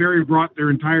week, Brad Berry brought their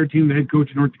entire team, the head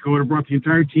coach of North Dakota, brought the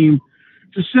entire team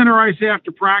to center ice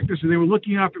after practice, and they were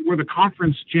looking up at where the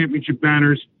conference championship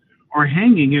banners are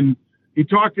hanging. And he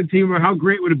talked to the team about how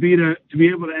great would it be to be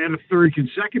able to add a third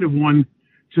consecutive one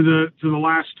to the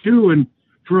last two. And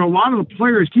for a lot of the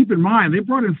players, keep in mind, they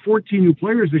brought in 14 new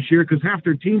players this year because half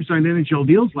their team signed NHL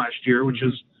deals last year, which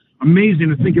is amazing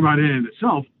to think about in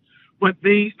itself. But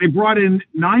they brought in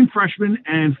 9 freshmen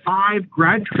and 5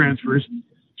 grad transfers.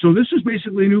 So this is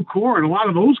basically a new core. And a lot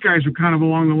of those guys are kind of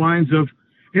along the lines of,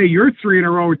 hey, your 3 in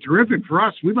a row are terrific. For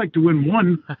us, we'd like to win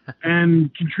one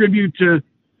and contribute to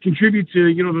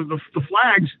the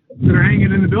flags that are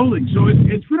hanging in the building. So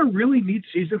it's been a really neat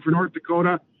season for North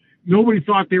Dakota. Nobody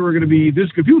thought they were going to be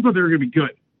this good. People thought they were going to be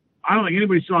good. I don't think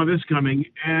anybody saw this coming.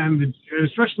 And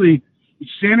especially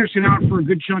Sanderson out for a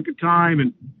good chunk of time,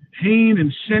 and Hayne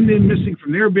and Sendin missing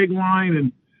from their big line.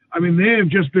 And I mean, they have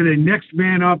just been a next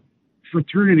man up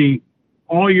fraternity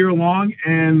all year long.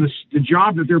 And the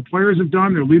job that their players have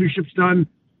done, their leadership's done,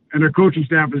 and their coaching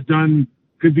staff has done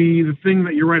could be the thing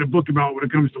that you write a book about when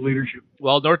it comes to leadership.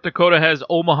 Well, North Dakota has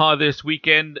Omaha this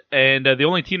weekend, and the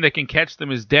only team that can catch them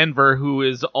is Denver, who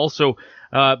is also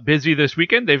busy this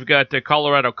weekend. They've got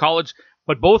Colorado College,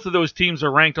 but both of those teams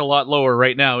are ranked a lot lower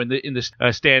right now in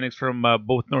the standings from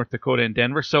both North Dakota and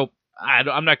Denver. So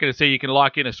I'm not going to say you can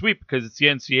lock in a sweep because it's the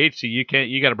NCHC.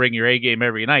 You got to bring your A game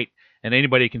every night, and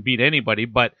anybody can beat anybody.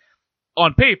 But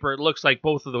on paper, it looks like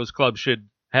both of those clubs should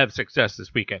have success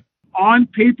this weekend. On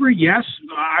paper, yes.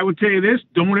 I would tell you this: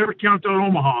 don't ever count out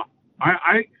Omaha.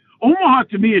 Omaha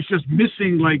to me is just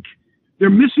missing, they're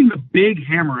missing the big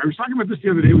hammer. I was talking about this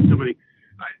the other day with somebody.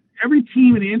 Every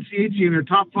team in the NCHC in their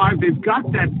top 5, they've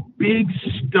got that big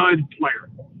stud player.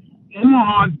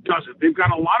 Omaha doesn't. They've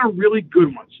got a lot of really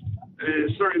good ones.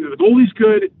 The goalie's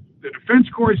good. The defense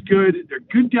core is good. They're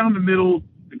good down the middle.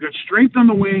 They've got strength on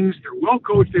the wings. They're well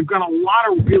coached. They've got a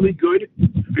lot of really good.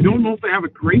 I don't know if they have a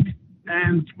great.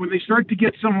 And when they start to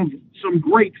get some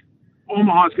great,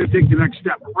 Omaha's going to take the next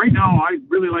step. But right now, I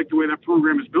really like the way that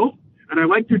program is built, and I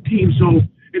like their team. So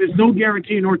it is no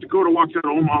guarantee North Dakota walks out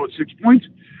of Omaha with 6 points.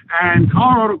 And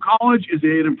Colorado College is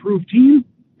an improved team.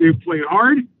 They've played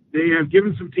hard. They have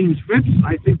given some teams fits.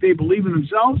 I think they believe in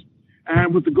themselves.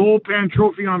 And with the Gold Pan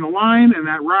Trophy on the line and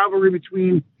that rivalry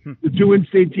between the two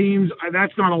in-state teams,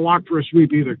 that's not a lock for a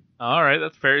sweep either. All right,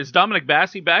 that's fair. Is Dominic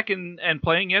Bassey back and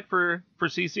playing yet for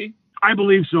CC? I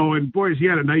believe so, and boy, he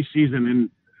had a nice season.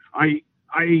 And I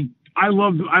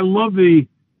love the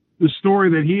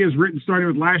story that he has written, starting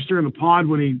with last year in the pod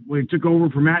when he took over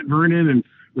for Matt Vernon,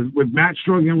 and with Matt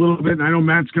struggling a little bit. And I know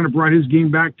Matt's kind of brought his game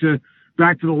back to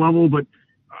the level, but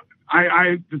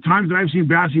the times that I've seen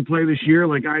Bassey play this year,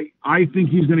 I think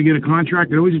he's going to get a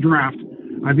contract. I know he's a draft.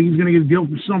 I think he's going to get a deal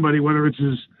from somebody, whether it's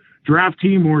his draft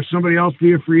team or somebody else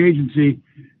via free agency,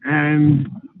 and.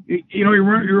 He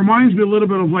reminds me a little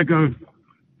bit of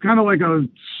a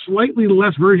slightly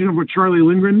less version of what Charlie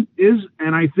Lindgren is,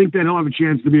 and I think that he'll have a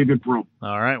chance to be a good pro.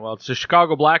 All right, well, it's the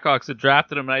Chicago Blackhawks that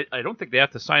drafted him. I don't think they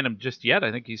have to sign him just yet.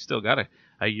 I think he's still got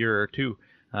a year or two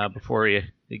before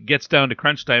he gets down to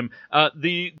crunch time.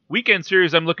 The weekend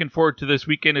series I'm looking forward to this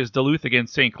weekend is Duluth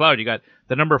against St. Cloud. You got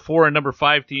the number 4 and number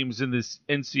 5 teams in this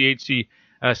NCHC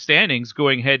standings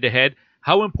going head-to-head.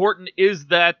 How important is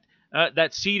that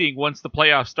seeding once the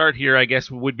playoffs start here? I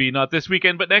guess would be not this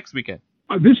weekend, but next weekend.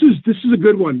 This is a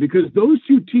good one because those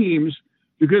two teams,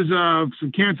 because of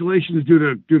some cancellations due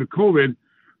to COVID,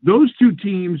 those two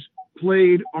teams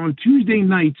played on Tuesday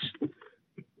nights,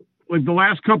 the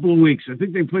last couple of weeks. I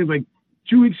think they played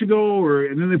 2 weeks ago,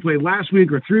 and then they played last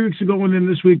week, or 3 weeks ago, and then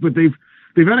this week. But they've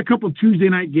had a couple of Tuesday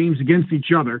night games against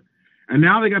each other, and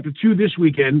now they got the 2 this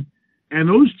weekend. And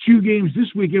those 2 games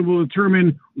this weekend will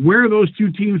determine where those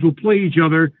 2 teams will play each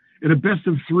other in a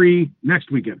best-of-3 next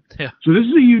weekend. Yeah. So this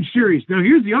is a huge series. Now,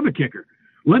 here's the other kicker.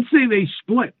 Let's say they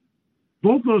split.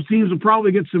 Both those teams will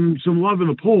probably get some love in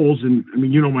the polls. And, I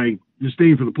mean, my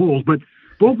disdain for the polls. But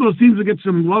both those teams will get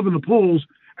some love in the polls.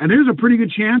 And there's a pretty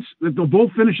good chance that they'll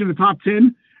both finish in the top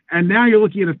 10. And now you're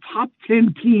looking at a top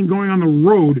 10 team going on the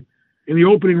road in the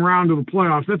opening round of the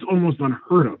playoffs. That's almost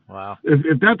unheard of. Wow.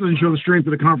 If that doesn't show the strength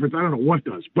of the conference, I don't know what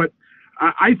does. But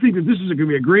I think that this is going to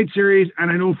be a great series, and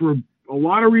I know for a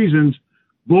lot of reasons,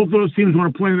 both those teams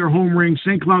want to play in their home ring,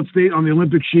 St. Cloud State on the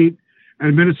Olympic sheet,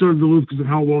 and Minnesota Duluth because of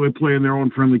how well they play in their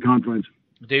own friendly confines.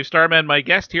 Dave Starman, my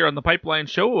guest here on the Pipeline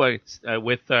Show with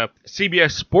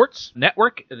CBS Sports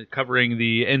Network, covering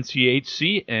the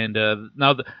NCHC. And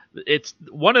now it's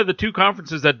one of the 2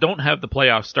 conferences that don't have the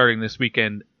playoffs starting this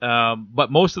weekend, but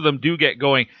most of them do get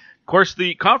going. Of course,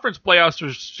 the conference playoffs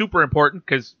are super important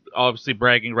because obviously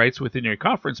bragging rights within your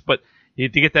conference, but you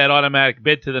have to get that automatic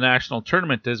bid to the national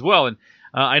tournament as well. And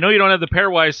I know you don't have the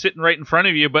pairwise sitting right in front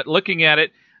of you, but looking at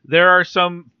it, there are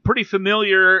some pretty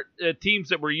familiar teams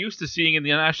that we're used to seeing in the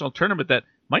national tournament that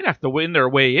might have to win their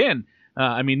way in.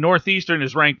 Northeastern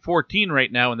is ranked 14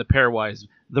 right now in the pairwise.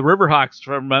 The Riverhawks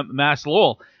from Mass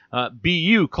Lowell,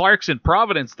 BU, Clarkson,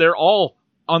 Providence, they're all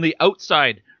on the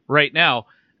outside right now.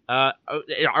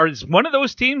 Is one of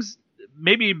those teams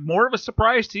maybe more of a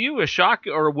surprise to you, a shock,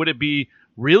 or would it be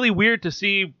really weird to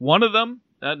see one of them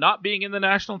not being in the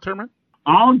national tournament?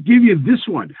 I'll give you this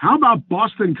one. How about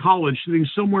Boston College sitting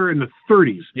somewhere in the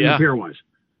 30s in the pairwise?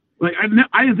 Like, I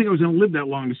didn't think I was going to live that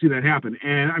long to see that happen.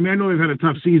 And I mean, I know they've had a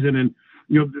tough season, and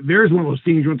there's one of those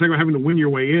teams you want to talk about having to win your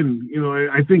way in.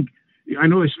 I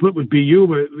know they split with BU,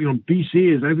 but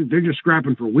BC I think they're just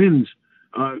scrapping for wins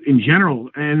in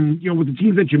general. And with the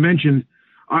teams that you mentioned,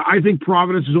 I think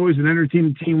Providence is always an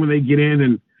entertaining team when they get in,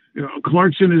 and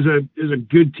Clarkson is a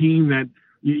good team that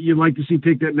you'd like to see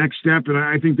take that next step. And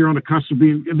I think they're on the cusp of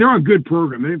they're a good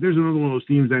program. There's another one of those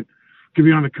teams that could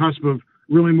be on the cusp of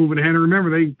really moving ahead. And remember,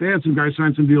 they had some guys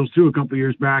sign some deals too a couple of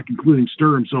years back, including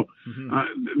Sturm. So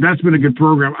that's been a good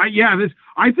program.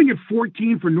 I think at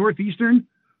 14 for Northeastern,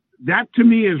 that to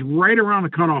me is right around the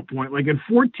cutoff point. Like at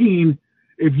 14,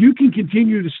 if you can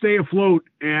continue to stay afloat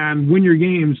and win your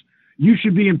games, you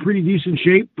should be in pretty decent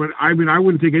shape. But I mean, I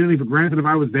wouldn't take anything for granted if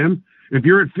I was them. If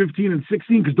you're at 15 and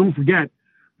 16, because don't forget,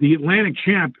 the Atlantic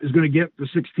champ is going to get the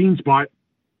 16 spot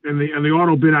and the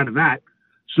auto bid out of that.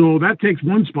 So that takes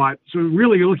one spot. So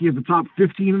really you're looking at the top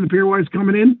 15 in the pairwise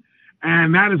coming in,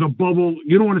 and that is a bubble.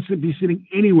 You don't want to be sitting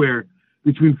anywhere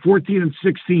between 14 and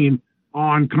 16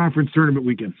 on conference tournament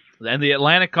weekends. And the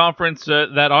Atlantic Conference,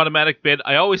 that automatic bid,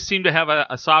 I always seem to have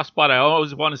a soft spot. I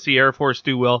always want to see Air Force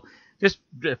do well. Just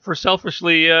for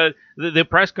selfishly, the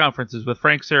press conferences with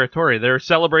Frank Serratore. They're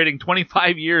celebrating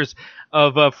 25 years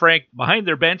of Frank behind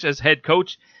their bench as head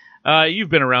coach. You've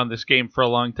been around this game for a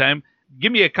long time.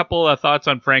 Give me a couple of thoughts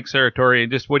on Frank Serratore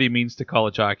and just what he means to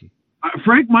college hockey.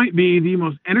 Frank might be the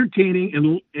most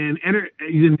entertaining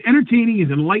he's entertaining. He's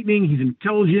enlightening. He's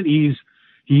intelligent.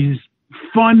 He's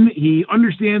fun. He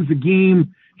understands the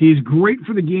game. He's great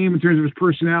for the game in terms of his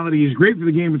personality. He's great for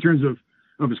the game in terms of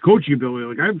his coaching ability.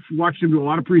 Like, I've watched him do a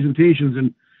lot of presentations,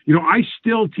 and I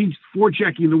still teach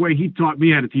forechecking the way he taught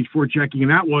me how to teach forechecking, and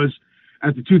that was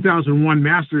at the 2001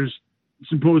 Masters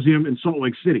Symposium in Salt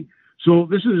Lake City. So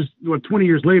this is 20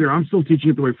 years later. I'm still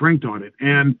teaching it the way Frank taught it,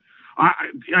 and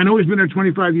I know he's been there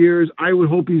 25 years. I would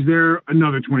hope he's there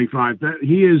another 25.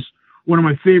 He is one of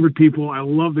my favorite people. I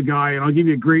love the guy, and I'll give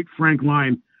you a great Frank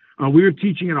line. We were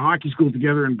teaching at a hockey school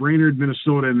together in Brainerd,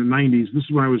 Minnesota in the 90s. This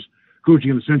is when I was coaching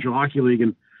in the Central Hockey League.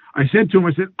 And I said to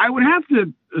him, I would have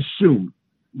to assume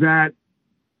that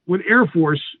with Air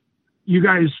Force, you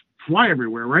guys fly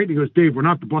everywhere, right? He goes, Dave, we're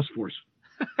not the bus force.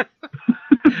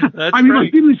 I mean,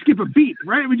 right. Didn't skip a beat,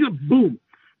 right? I mean, just boom.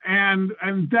 And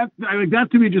that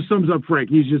to me just sums up Frank.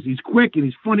 He's quick and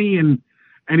he's funny and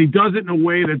he does it in a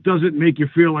way that doesn't make you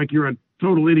feel like you're a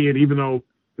total idiot, even though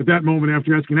at that moment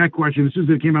after asking that question, as soon as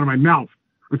it came out of my mouth,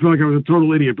 I feel like I was a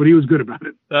total idiot, but he was good about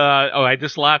it. I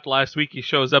just laughed last week. He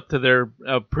shows up to their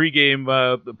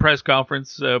pregame press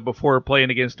conference before playing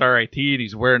against RIT, and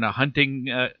he's wearing a hunting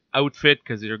outfit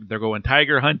because they're going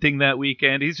tiger hunting that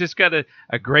weekend. He's just got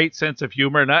a great sense of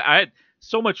humor, and I had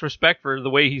so much respect for the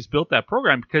way he's built that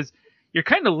program because you're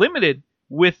kind of limited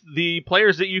with the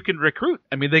players that you can recruit.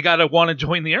 I mean, they got to want to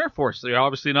join the Air Force. They're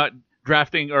obviously not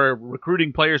drafting or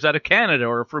recruiting players out of Canada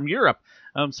or from Europe.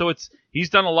 So he's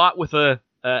done a lot with a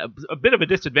bit of a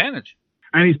disadvantage.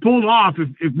 And he's pulled off,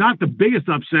 if not the biggest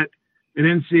upset in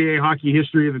NCAA hockey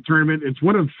history of the tournament. It's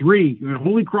one of three.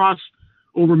 Holy Cross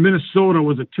over Minnesota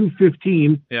was a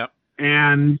 2-15. Yeah.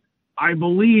 And I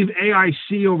believe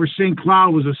AIC over St.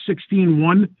 Cloud was a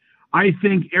 16-1. I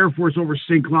think Air Force over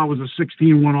St. Cloud was a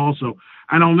 16-1 also.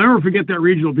 And I'll never forget that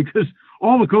regional because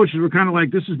all the coaches were kind of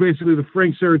like, this is basically the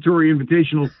Frank Serratore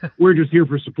Invitational. We're just here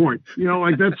for support.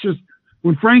 That's just,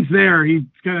 when Frank's there, he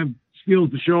kind of steals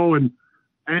the show, and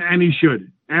he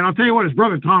should. And I'll tell you what, his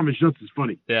brother Tom is just as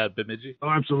funny. Yeah, Bemidji. Oh,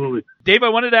 absolutely. Dave, I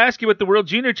wanted to ask you with the World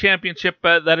Junior Championship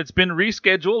that it's been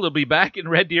rescheduled. It'll be back in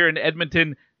Red Deer in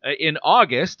Edmonton in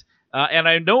August. And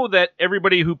I know that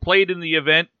everybody who played in the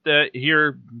event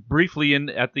here briefly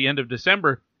at the end of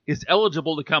December is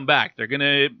eligible to come back. They're going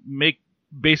to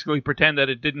basically pretend that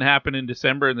it didn't happen in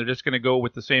December, and they're just going to go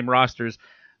with the same rosters.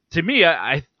 To me,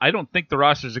 I don't think the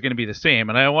rosters are going to be the same,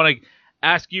 and I want to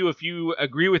ask you if you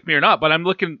agree with me or not, but I'm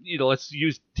looking, let's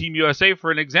use Team USA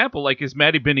for an example. Like, is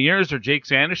Matty Beniers or Jake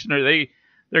Sanderson,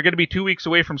 they're going to be 2 weeks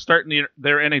away from starting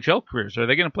their NHL careers. Are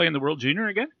they going to play in the World Junior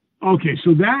again? Okay,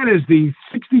 so that is the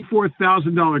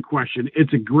 $64,000 question.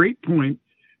 It's a great point,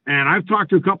 And I've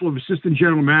talked to a couple of assistant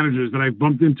general managers that I've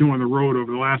bumped into on the road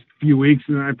over the last few weeks,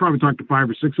 and I've probably talked to 5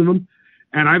 or 6 of them.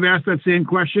 And I've asked that same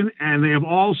question, and they have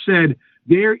all said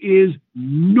there is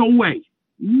no way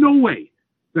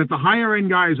that the higher-end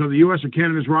guys on the U.S. or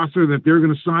Canada's roster that they're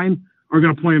going to sign are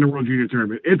going to play in the World Junior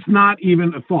Tournament. It's not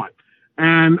even a thought.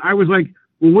 And I was like,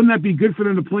 well, wouldn't that be good for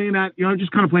them to play in that? You know,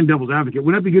 just kind of playing devil's advocate.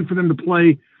 Wouldn't that be good for them to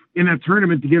play in that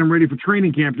tournament to get them ready for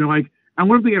training camp? And they're like, and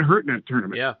what if they get hurt in that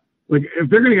tournament? Yeah. Like, if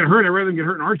they're going to get hurt, I'd rather them get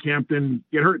hurt in our camp than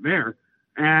get hurt there.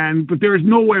 But there is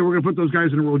no way we're going to put those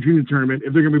guys in a World Junior Tournament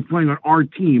if they're going to be playing on our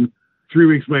team 3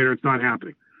 weeks later. It's not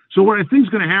happening. So what I think is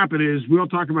going to happen is we all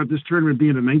talk about this tournament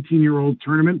being a 19-year-old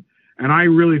tournament, and I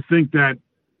really think that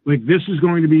like this is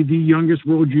going to be the youngest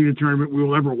World Junior Tournament we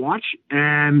will ever watch,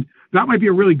 and that might be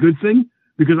a really good thing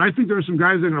because I think there are some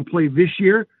guys that are going to play this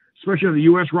year, especially on the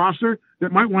U.S. roster,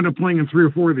 that might wind up playing in 3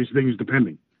 or 4 of these things,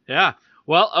 depending. Yeah.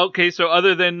 Well, okay, so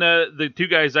other than the 2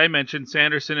 guys I mentioned,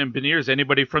 Sanderson and Beniers,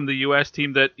 anybody from the U.S.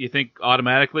 team that you think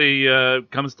automatically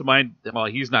comes to mind? Well,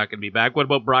 he's not going to be back. What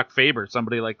about Brock Faber,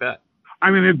 somebody like that? I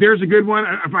mean, if there's a good one,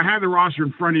 if I had the roster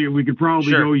in front of you, we could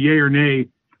probably go yay or nay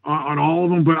on all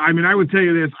of them. But, I mean, I would tell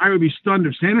you this. I would be stunned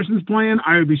if Sanderson's playing.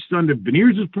 I would be stunned if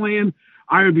Beniers is playing.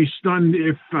 I would be stunned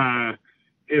if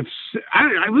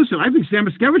listen, I think Sam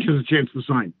Miskevich has a chance to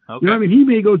sign. Okay. You know, I mean, he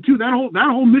may go too. That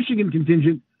whole Michigan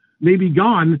contingent may be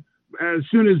gone as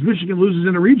soon as Michigan loses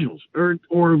in the regionals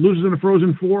or loses in the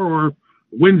Frozen Four or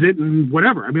wins it and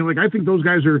whatever. I mean, like, I think those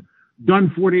guys are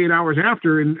done 48 hours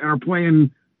after and are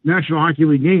playing National Hockey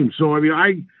League games. So, I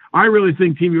mean, I really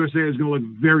think Team USA is going to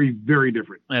look very, very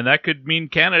different. And that could mean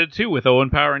Canada, too, with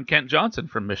Owen Power and Kent Johnson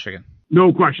from Michigan.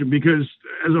 No question, because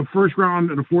as a first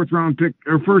round and a fourth round pick,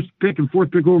 or first pick and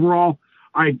fourth pick overall,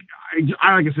 like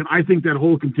I said, I think that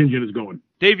whole contingent is going.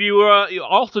 Dave, you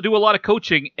also do a lot of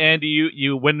coaching, and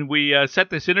you when we set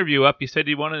this interview up, you said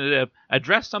you wanted to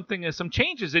address some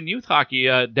changes in youth hockey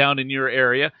down in your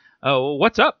area.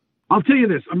 What's up? I'll tell you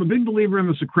this. I'm a big believer in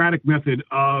the Socratic method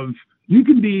of you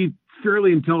can be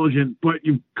fairly intelligent, but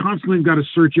you've constantly got to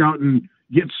search out and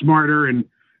get smarter, and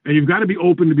you've got to be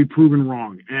open to be proven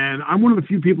wrong. And I'm one of the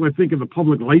few people I think in the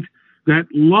public light that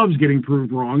loves getting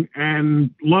proved wrong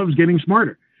and loves getting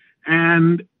smarter.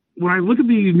 And when I look at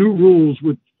the new rules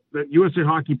that USA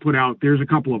Hockey put out, there's a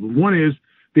couple of them. One is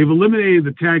they've eliminated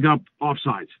the tag up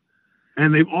offsides,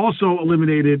 and they've also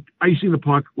eliminated icing the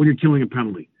puck when you're killing a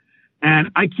penalty.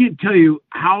 And I can't tell you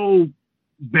how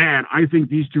bad I think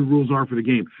these 2 rules are for the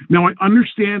game. Now, I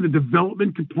understand the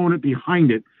development component behind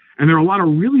it, and there are a lot of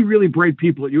really, really bright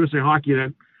people at USA Hockey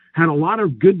that had a lot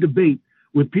of good debate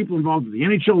with people involved at the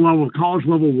NHL level, college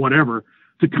level, whatever,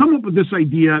 to come up with this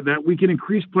idea that we can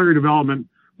increase player development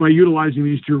by utilizing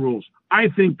these 2 rules. I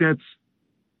think that's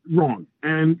wrong,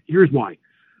 and here's why.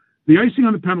 The icing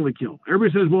on the penalty kill.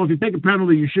 Everybody says, well, if you take a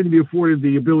penalty, you shouldn't be afforded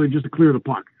the ability just to clear the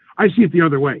puck. I see it the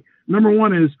other way. Number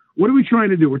one is, what are we trying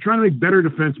to do? We're trying to make better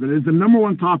defensemen. It's the number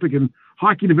one topic in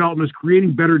hockey development is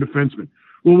creating better defensemen.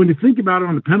 Well, when you think about it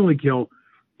on the penalty kill,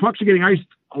 pucks are getting iced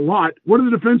a lot. What are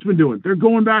the defensemen doing? They're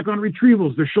going back on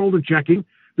retrievals. They're shoulder checking.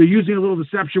 They're using a little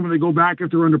deception when they go back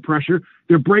if they're under pressure.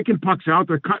 They're breaking pucks out.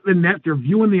 They're cutting the net. They're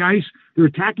viewing the ice. They're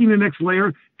attacking the next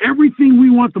layer. Everything we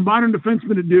want the modern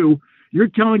defenseman to do, you're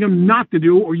telling them not to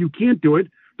do, or you can't do it,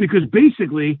 because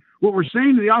basically what we're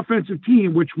saying to the offensive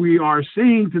team, which we are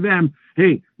saying to them,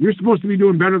 hey, you're supposed to be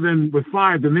doing better than with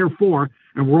 5 than they're 4,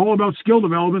 and we're all about skill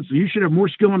development, so you should have more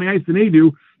skill on the ice than they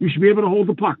do. You should be able to hold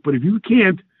the puck. But if you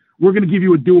can't, we're going to give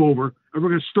you a do-over, and we're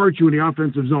going to start you in the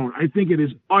offensive zone. I think it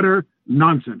is utter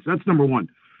nonsense. That's number one.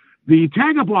 The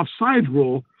tag-up offsides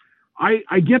rule,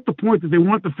 I get the point that they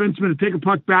want the defenseman to take a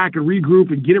puck back and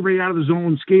regroup and get it right out of the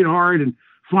zone, skate hard, and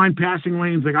find passing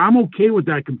lanes. Like, I'm okay with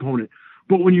that component.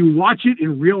 But when you watch it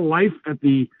in real life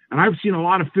and I've seen a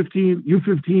lot of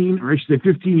 15U, or I should say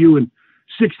 15U and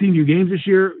 16U games this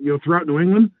year, throughout New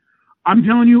England. I'm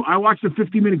telling you, I watched a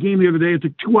 50-minute game the other day. It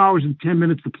took 2 hours and 10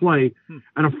 minutes to play.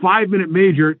 And a 5-minute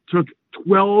major took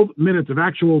 12 minutes of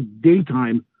actual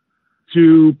daytime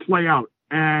to play out.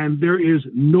 And there is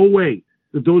no way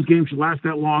that those games should last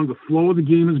that long. The flow of the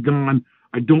game is gone.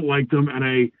 I don't like them.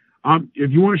 And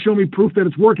if you want to show me proof that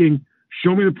it's working,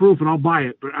 show me the proof and I'll buy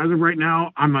it. But as of right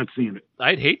now, I'm not seeing it.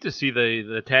 I'd hate to see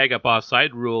the tag-up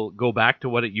offside rule go back to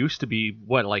what it used to be,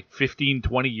 like 15,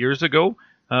 20 years ago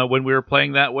when we were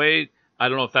playing that way. I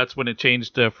don't know if that's when it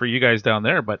changed for you guys down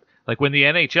there, but like when the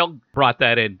NHL brought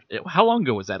that in, how long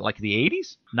ago was that? Like the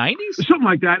 80s? 90s? Something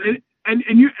like that. And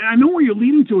I know where you're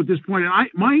leading to at this point. And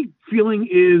my feeling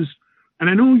is, and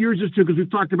I know yours is too, because we've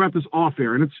talked about this off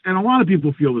air, and a lot of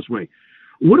people feel this way.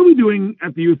 What are we doing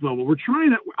at the youth level? We're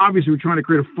trying to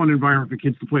create a fun environment for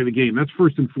kids to play the game. That's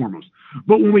first and foremost.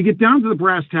 But when we get down to the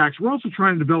brass tacks, we're also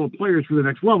trying to develop players for the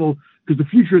next level, because the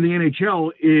future of the NHL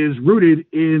is rooted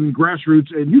in grassroots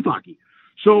and youth hockey.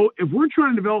 So if we're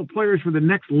trying to develop players for the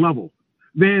next level,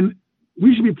 then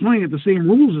we should be playing at the same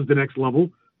rules as the next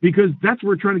level, because that's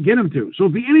where we're trying to get them to. So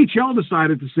if the NHL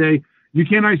decided to say you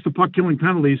can't ice the puck killing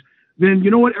penalties, then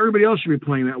you know what? Everybody else should be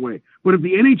playing that way. But if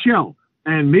the NHL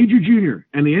and Major Junior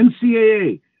and the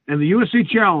NCAA and the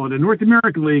USHL and the North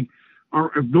American League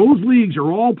if those leagues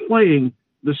are all playing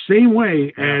the same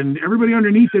way, and everybody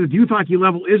underneath it at the youth hockey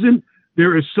level isn't,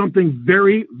 there is something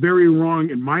very, very wrong,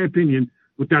 in my opinion,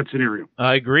 with that scenario.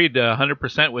 I agreed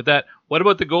 100% with that. What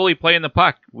about the goalie playing the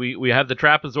puck? We have the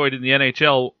trapezoid in the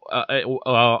NHL,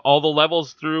 all the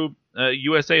levels through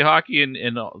USA Hockey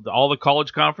and all the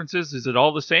college conferences. Is it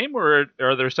all the same, or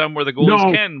are there some where the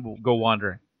goalies can go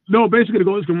wandering? No, basically the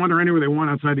goalies can wander anywhere they want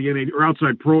outside the NHL or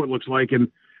outside pro, it looks like,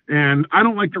 and I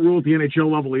don't like the rule at the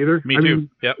NHL level either. Me too.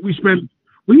 Yep. We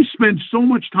spend so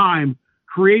much time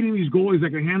creating these goalies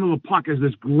that can handle the puck as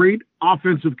this great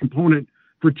offensive component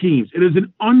for teams. It is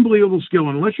an unbelievable skill,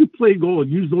 and unless you play goal and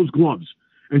use those gloves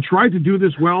and try to do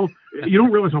this well, you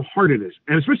don't realize how hard it is.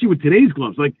 And especially with today's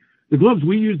gloves, like the gloves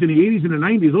we used in the 80s and the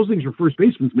 90s, those things were first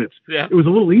baseman's mitts. Yeah. It was a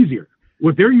little easier.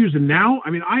 What they're using now, I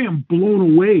mean, I am blown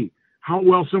away how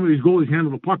well some of these goalies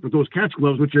handle the puck with those catch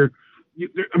gloves, which are,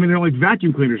 they're like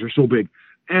vacuum cleaners. They're so big.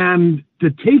 And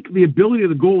to take the ability of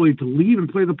the goalie to leave and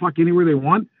play the puck anywhere they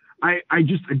want, I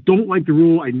don't like the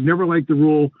rule. I never liked the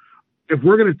rule. If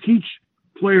we're going to teach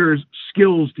players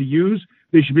skills to use,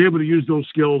 they should be able to use those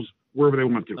skills wherever they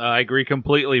want to. I agree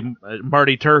completely.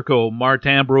 Marty Turco,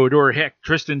 Martin Brodeur, heck,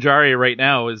 Tristan Jarry right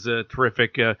now is a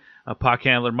terrific puck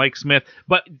handler, Mike Smith.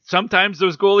 But sometimes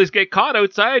those goalies get caught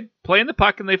outside playing the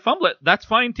puck and they fumble it. That's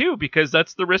fine too, because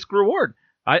that's the risk reward.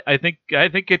 I think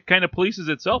it kind of polices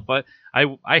itself.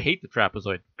 I hate the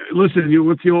trapezoid. Listen,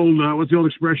 what's the old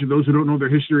expression? Those who don't know their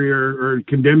history are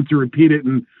condemned to repeat it.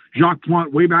 And Jacques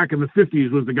Plante, way back in the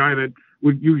 50s, was the guy that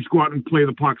would usually go out and play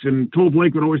the pucks. And Toll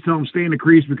Blake would always tell him, stay in the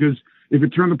crease, because if you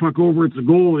turn the puck over, it's a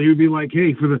goal. And he would be like,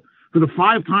 hey, for the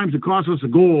 5 times it costs us a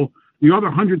goal, the other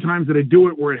 100 times that I do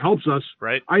it where it helps us,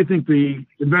 right, I think the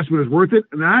investment is worth it.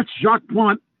 And that's Jacques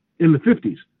Plante in the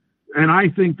 50s. And I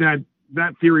think that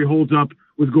theory holds up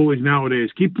with goalies nowadays.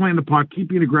 Keep playing the puck, keep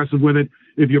being aggressive with it.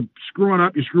 If you're screwing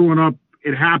up,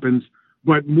 it happens.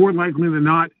 But more likely than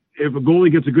not, if a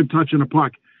goalie gets a good touch on a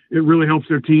puck, it really helps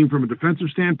their team from a defensive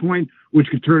standpoint, which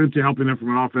could turn into helping them from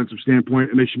an offensive standpoint,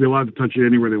 and they should be allowed to touch it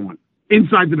anywhere they want,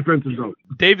 inside the defensive zone.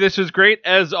 Dave, this is great.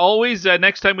 As always,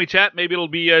 next time we chat, maybe it'll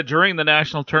be during the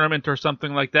national tournament or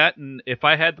something like that. And if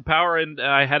I had the power and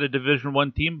I had a Division I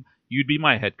team, you'd be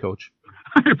my head coach.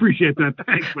 I appreciate that.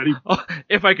 Thanks, buddy.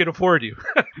 If I could afford you.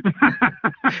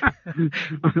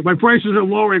 My prices are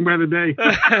lowering by the day.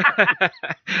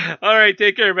 All right,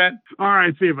 take care, man. All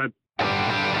right, see you, bud.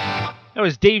 That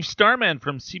was Dave Starman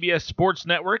from CBS Sports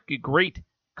Network, a great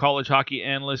college hockey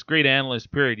analyst, great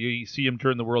analyst, period. You see him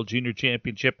during the World Junior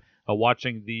Championship,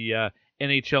 watching the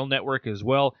NHL network as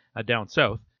well down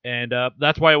south. And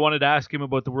that's why I wanted to ask him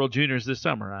about the World Juniors this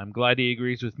summer. I'm glad he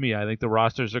agrees with me. I think the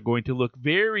rosters are going to look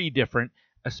very different,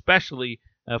 especially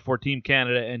for Team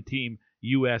Canada and Team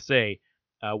USA.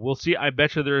 We'll see. I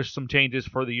bet you there's some changes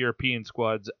for the European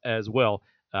squads as well.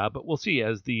 But we'll see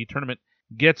as the tournament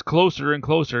gets closer and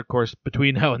closer. Of course,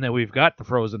 between now and then, we've got the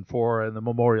Frozen Four and the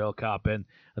Memorial Cup and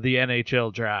the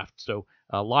NHL draft. So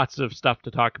lots of stuff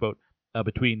to talk about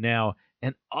between now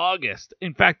and August.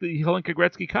 In fact, the Hlinka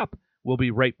Gretzky Cup will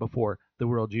be right before the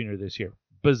World Junior this year.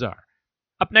 Bizarre.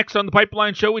 Up next on the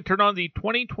Pipeline Show, we turn on the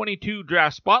 2022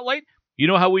 Draft Spotlight. You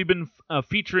know how we've been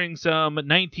featuring some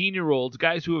 19-year-olds,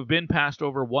 guys who have been passed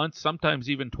over once,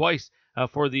 sometimes even twice,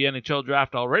 for the NHL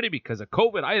draft already because of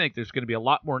COVID. I think there's going to be a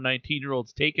lot more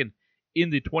 19-year-olds taken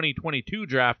in the 2022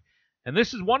 draft, and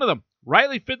this is one of them.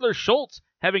 Riley Fiddler-Schultz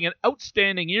having an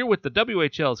outstanding year with the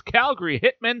WHL's Calgary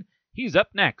Hitmen. He's up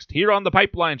next here on the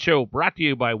Pipeline Show, brought to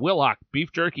you by Willock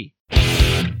Beef Jerky.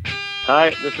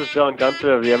 Hi, this is John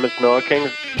Gunther of the Edmonton Oil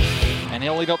Kings. And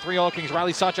he'll lead out 3 Oil Kings.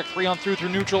 Riley Sawchuk 3-on-3 through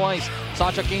neutral ice.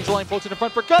 Sawchuk gains the line, floats it in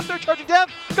front for Gunther, charging down.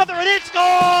 Gunther, and it scores!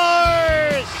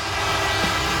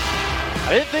 I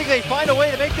didn't think they'd find a way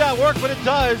to make that work, but it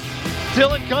does.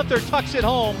 Dylan Gunther tucks it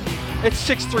home. It's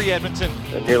 6-3 Edmonton.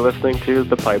 And you're listening to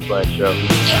The Pipeline Show.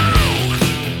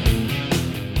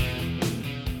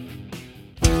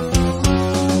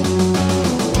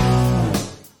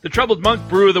 The Troubled Monk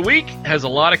Brew of the Week has a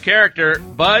lot of character.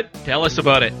 Bud, tell us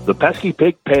about it. The Pesky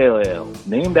Pig Pale Ale.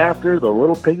 Named after the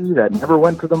little piggy that never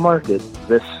went to the market,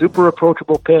 this super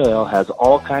approachable pale ale has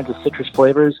all kinds of citrus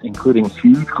flavors, including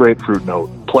huge grapefruit note.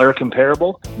 Player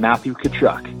comparable, Matthew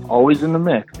Tkachuk. Always in the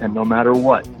mix, and no matter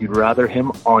what, you'd rather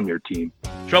him on your team.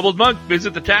 Troubled Monk,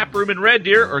 visit the tap room in Red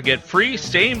Deer or get free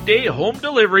same-day home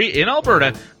delivery in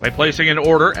Alberta by placing an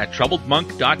order at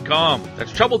troubledmonk.com.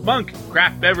 That's Troubled Monk,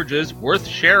 craft beverages worth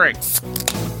sharing.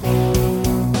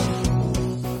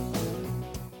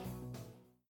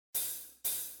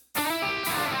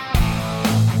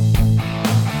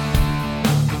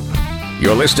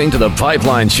 You're listening to The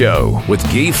Pipeline Show with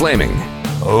Guy Flaming.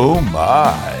 Oh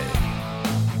my.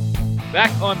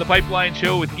 Back on The Pipeline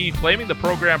Show with Guy Flaming, the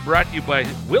program brought to you by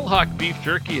Wilhauk Beef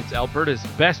Jerky. It's Alberta's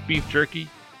best beef jerky,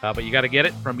 but you got to get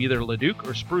it from either Leduc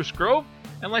or Spruce Grove.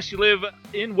 Unless you live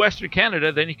in Western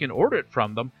Canada, then you can order it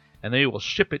from them, and they will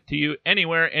ship it to you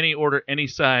anywhere, any order, any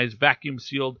size, vacuum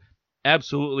sealed,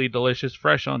 absolutely delicious,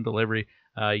 fresh on delivery.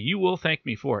 You will thank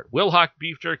me for it.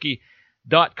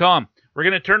 WilhaukBeefJerky.com. We're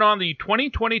going to turn on the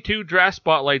 2022 Draft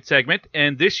Spotlight segment,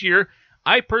 and this year,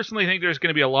 I personally think there's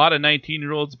going to be a lot of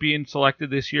 19-year-olds being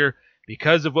selected this year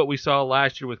because of what we saw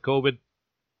last year with COVID.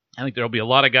 I think there'll be a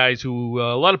lot of guys who,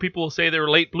 a lot of people will say they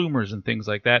were late bloomers and things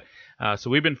like that.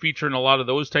 So we've been featuring a lot of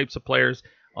those types of players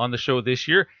on the show this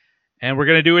year. And we're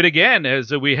going to do it again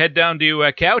as we head down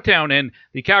to Cowtown, and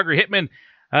the Calgary Hitmen.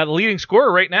 The leading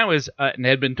scorer right now is an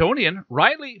Edmontonian,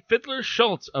 Riley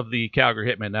Fiddler-Schultz of the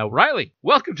Calgary Hitmen. Now, Riley,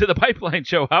 welcome to the Pipeline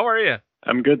Show. How are you?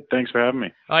 I'm good. Thanks for having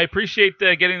me. I appreciate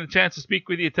getting the chance to speak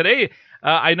with you today.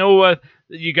 I know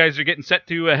you guys are getting set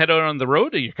to head out on the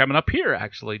road. You're coming up here,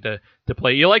 actually, to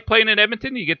play. You like playing in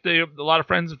Edmonton? You get a lot of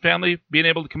friends and family being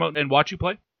able to come out and watch you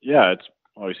play? Yeah, it's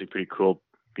obviously pretty cool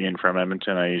being from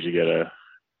Edmonton. I usually get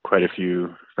quite a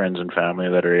few friends and family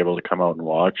that are able to come out and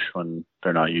watch when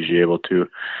they're not usually able to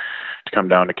come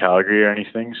down to Calgary or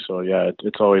anything. So, yeah,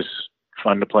 it's always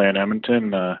fun to play in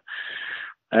Edmonton.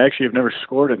 I actually have never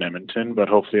scored in Edmonton, but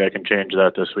hopefully I can change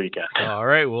that this weekend. All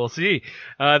right, we'll see.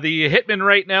 The Hitmen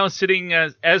right now sitting,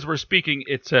 as we're speaking,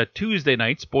 it's a Tuesday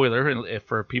night, spoiler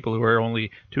for people who are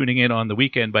only tuning in on the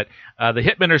weekend, but the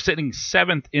Hitmen are sitting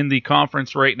 7th in the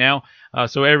conference right now,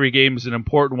 so every game is an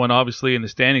important one, obviously, in the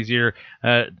standings here,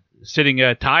 sitting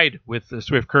tied with the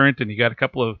Swift Current, and you got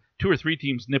two or three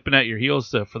teams nipping at your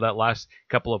heels for that last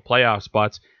couple of playoff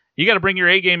spots. You got to bring your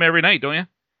A game every night, don't you?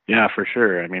 Yeah, for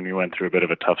sure. I mean, we went through a bit of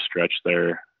a tough stretch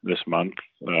there this month,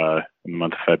 in the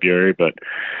month of February, but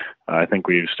I think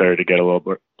we've started to get a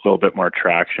little bit more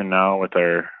traction now with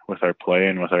our play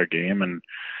and with our game, and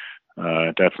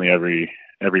definitely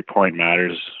every point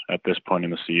matters at this point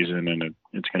in the season, and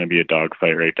it's going to be a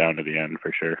dogfight right down to the end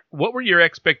for sure. What were your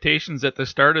expectations at the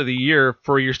start of the year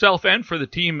for yourself and for the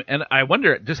team? And I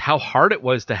wonder just how hard it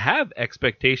was to have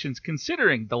expectations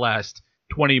considering the last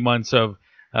 20 months of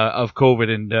COVID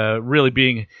and really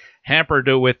being hampered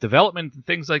with development and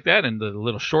things like that, and the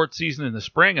little short season in the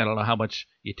spring. I don't know how much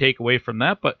you take away from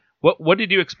that, but what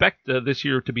did you expect this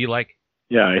year to be like?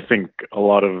 Yeah, I think a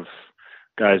lot of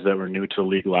guys that were new to the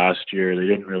league last year, they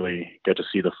didn't really get to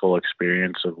see the full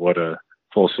experience of what a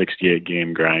full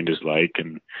 68-game grind is like,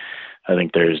 and I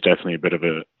think there's definitely a bit of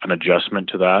an adjustment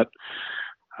to that.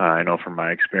 I know from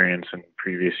my experience in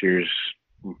previous years,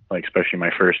 like especially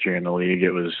my first year in the league,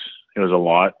 it was a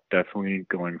lot, definitely,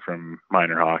 going from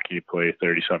minor hockey, play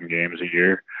 30-something games a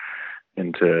year,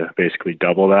 into basically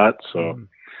double that. So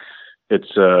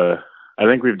it's, I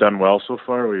think we've done well so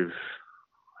far. We've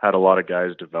had a lot of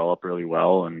guys develop really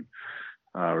well, and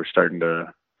we're starting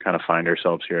to kind of find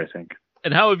ourselves here, I think.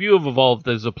 And how have you evolved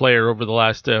as a player over the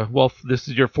last, this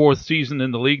is your 4th season in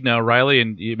the league now, Riley,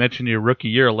 and you mentioned your rookie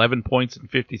year, 11 points in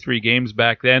 53 games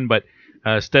back then, but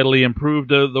steadily improved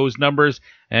those numbers,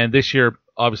 and this year,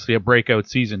 obviously a breakout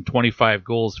season, 25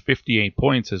 goals, 58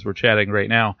 points as we're chatting right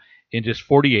now in just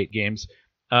 48 games.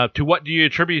 To what do you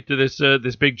attribute to this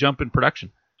big jump in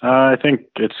production? I think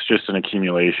it's just an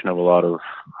accumulation of a lot of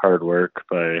hard work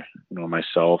by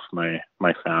myself, my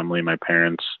family, my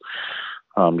parents,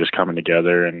 just coming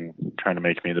together and trying to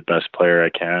make me the best player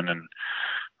I can. And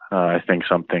I think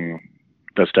something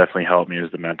that's definitely helped me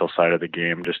is the mental side of the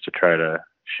game, just to try to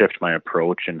shift my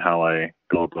approach and how I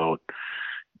go about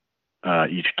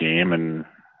each game, and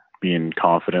being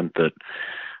confident that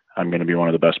I'm going to be one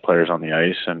of the best players on the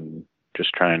ice, and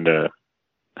just trying to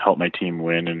help my team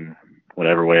win in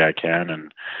whatever way I can.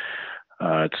 And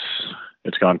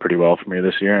it's gone pretty well for me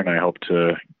this year, and I hope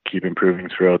to keep improving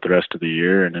throughout the rest of the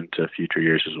year and into future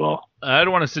years as well. I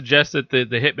don't want to suggest that the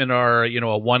Hitmen are,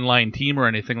 a one-line team or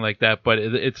anything like that, but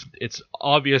it's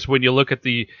obvious when you look at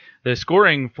the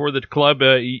scoring for the club.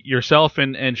 Yourself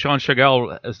and Sean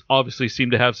Chagall obviously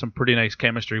seem to have some pretty nice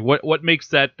chemistry. What makes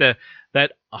that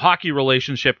hockey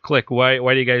relationship click? Why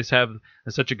do you guys have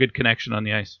such a good connection on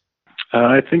the ice?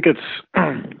 I think it's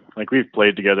like we've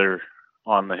played together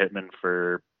on the Hitmen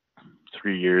for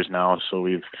 3 years now, so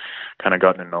we've kind of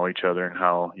gotten to know each other and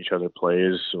how each other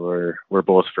plays. We're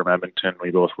both from Edmonton.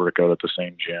 We both work out at the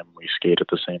same gym. We skate at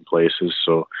the same places,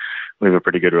 so we have a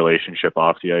pretty good relationship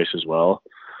off the ice as well.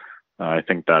 I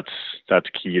think that's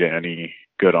key to any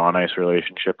good on ice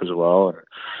relationship as well.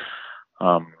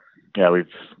 And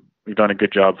we've done a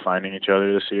good job finding each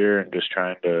other this year and just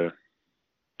trying to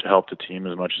help the team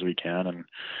as much as we can. And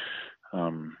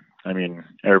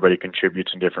everybody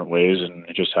contributes in different ways, and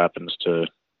it just happens to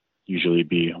usually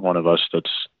be one of us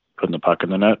that's putting the puck in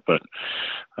the net. But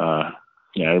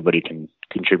everybody can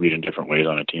contribute in different ways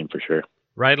on a team for sure.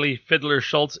 Riley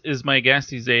Fiddler-Schultz is my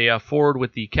guest. He's a forward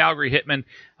with the Calgary Hitmen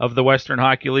of the Western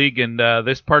Hockey League. And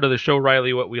this part of the show,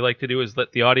 Riley, what we like to do is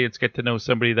let the audience get to know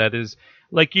somebody that is,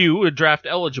 like you, draft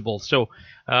eligible. So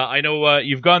I know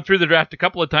you've gone through the draft a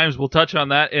couple of times. We'll touch on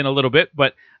that in a little bit.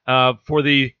 But for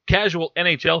the casual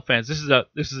NHL fans, this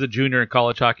is a junior and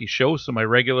college hockey show, so my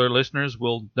regular listeners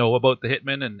will know about the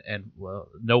Hitmen and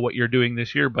know what you're doing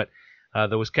this year. But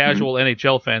those casual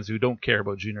NHL fans who don't care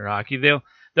about junior hockey,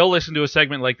 they'll listen to a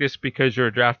segment like this because you're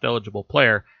a draft eligible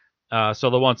player, so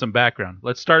they'll want some background.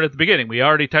 Let's start at the beginning. We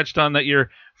already touched on that you're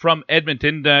from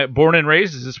Edmonton, born and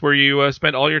raised. Is this where you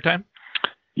spent all your time?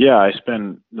 Yeah, I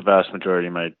spent the vast majority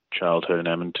of my childhood in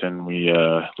Edmonton. We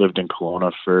lived in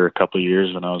Kelowna for a couple of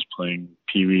years when I was playing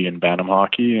Pee Wee and Bantam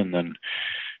hockey, and then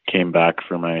came back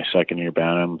for my second year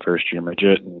Bantam, first year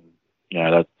midget. And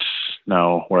that's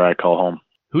now where I call home.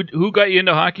 Who got you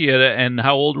into hockey, and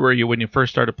how old were you when you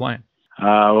first started playing?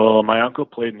 Well, my uncle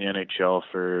played in the NHL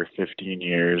for 15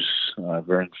 years,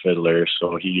 Vern Fiddler.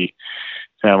 So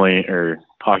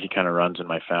hockey kind of runs in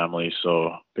my family.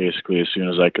 So basically, as soon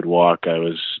as I could walk, I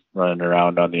was running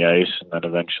around on the ice, and then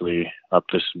eventually up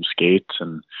to some skates,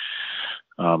 and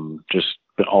just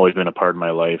always been a part of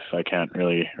my life. I can't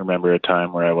really remember a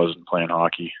time where I wasn't playing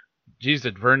hockey. Geez,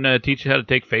 did Vern teach you how to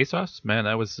take face-offs? Man,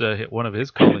 that was one of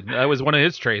his calling. That was one of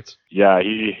his traits. Yeah,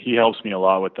 he helps me a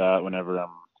lot with that whenever I'm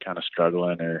kind of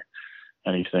struggling or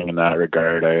anything in that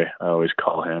regard. I always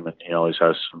call him, and he always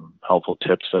has some helpful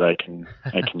tips that I can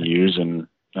use, and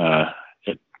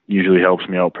it usually helps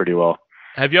me out pretty well.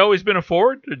 Have you always been a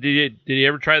forward? Or did you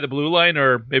ever try the blue line,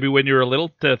 or maybe when you were little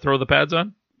to throw the pads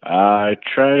on? I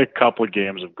tried a couple of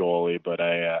games of goalie, but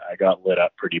I got lit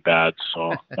up pretty bad.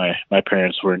 So my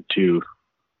parents weren't too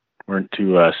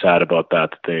sad about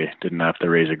that they didn't have to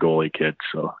raise a goalie kid.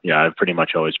 So yeah, I've pretty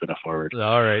much always been a forward.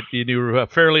 All right, you knew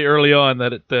fairly early on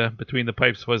that it between the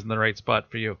pipes wasn't the right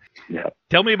spot for you. Yeah.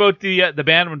 Tell me about the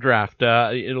Bantam draft.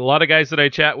 A lot of guys that I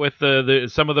chat with,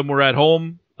 some of them were at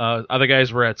home. Other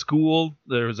guys were at school.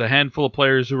 There was a handful of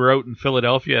players who were out in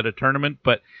Philadelphia at a tournament,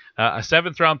 but a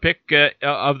 7th-round pick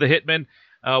of the Hitmen.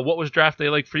 What was draft day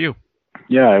like for you?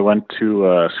 Yeah, I went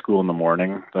to school in the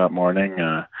morning. That morning,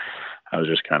 I was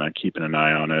just kind of keeping an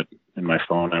eye on it in my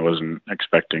phone. I wasn't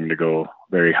expecting to go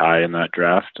very high in that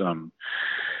draft.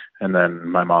 And then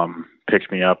my mom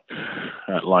picked me up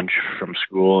at lunch from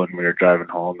school, and we were driving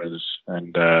home.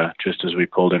 And just as we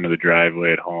pulled into the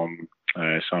driveway at home,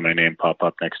 I saw my name pop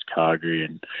up next to Calgary,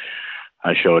 and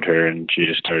I showed her, and she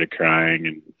just started crying,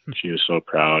 and she was so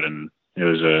proud, and it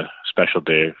was a special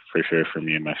day for sure for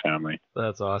me and my family.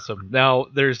 That's awesome. Now,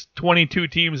 there's 22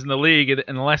 teams in the league, and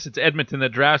unless it's Edmonton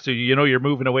that drafts you, you're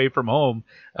moving away from home.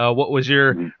 What was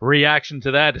your reaction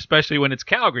to that, especially when it's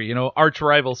Calgary, arch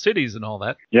rival cities and all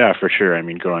that? Yeah, for sure. I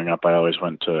mean, growing up, I always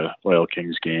went to Loyal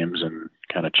Kings games and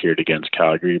kind of cheered against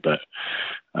Calgary, but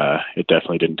it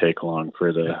definitely didn't take long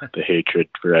for the hatred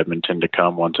for Edmonton to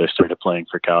come once I started playing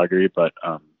for Calgary. But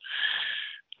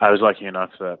I was lucky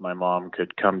enough that my mom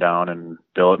could come down and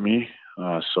billet me.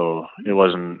 So it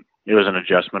was an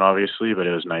adjustment, obviously, but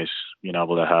it was nice being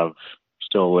able to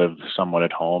still live somewhat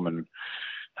at home and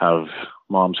have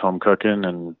mom's home cooking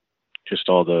and just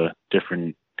all the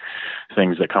different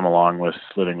things that come along with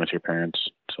living with your parents.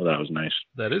 So that was nice.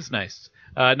 That is nice.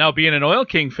 Now, being an Oil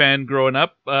King fan growing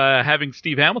up, having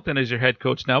Steve Hamilton as your head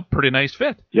coach now, pretty nice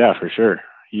fit. Yeah, for sure.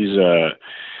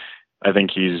 I think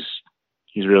he's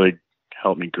really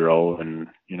helped me grow, and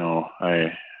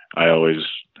I always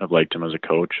have liked him as a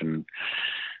coach, and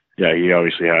yeah, he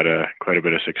obviously had quite a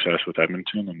bit of success with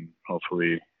Edmonton, and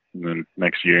hopefully in the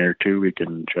next year or two, we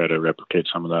can try to replicate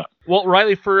some of that. Well,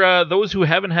 Riley, for those who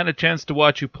haven't had a chance to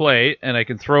watch you play, and I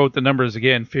can throw out the numbers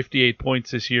again, 58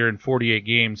 points this year in 48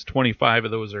 games, 25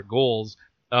 of those are goals.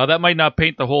 That might not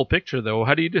paint the whole picture, though.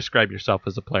 How do you describe yourself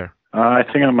as a player? I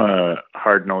think I'm a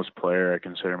hard-nosed player. I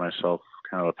consider myself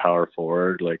kind of a power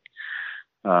forward. Like,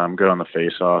 I'm good on the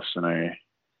face-offs, and I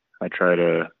try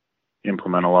to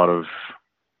implement a lot of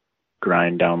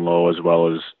grind down low as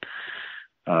well as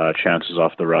chances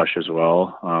off the rush as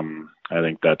well. I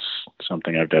think that's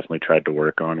something I've definitely tried to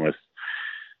work on with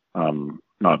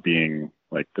not being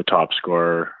like the top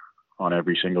scorer on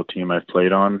every single team I've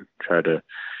played on. Try to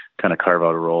kind of carve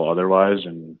out a role otherwise.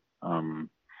 And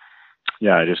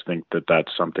I just think that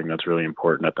that's something that's really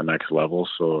important at the next level.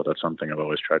 So that's something I've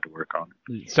always tried to work on.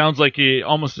 It sounds like you're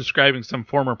almost describing some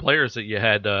former players that you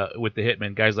had with the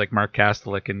Hitmen, guys like Mark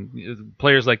Kastelik and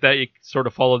players like that. You sort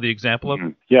of follow the example of?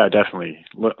 Yeah, definitely.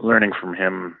 Learning from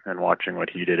him and watching what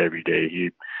he did every day. He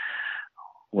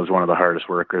was one of the hardest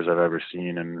workers I've ever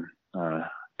seen, and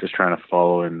just trying to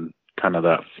follow in kind of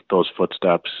those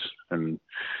footsteps and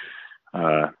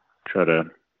try to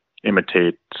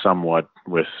imitate somewhat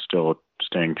with still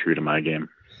staying true to my game.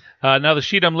 Now the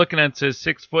sheet I'm looking at says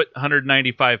 6 foot,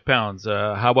 195 pounds.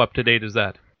 How up to date is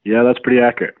that? Yeah, that's pretty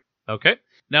accurate. Okay.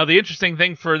 Now the interesting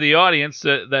thing for the audience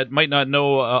that might not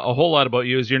know a whole lot about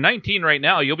you is you're 19 right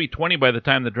now. You'll be 20 by the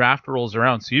time the draft rolls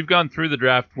around. So you've gone through the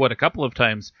draft, a couple of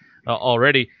times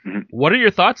already. Mm-hmm. What are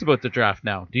your thoughts about the draft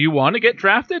now? Do you want to get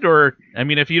drafted? Or, I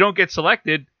mean, if you don't get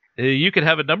selected, you could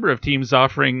have a number of teams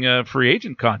offering free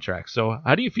agent contracts. So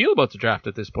how do you feel about the draft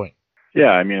at this point?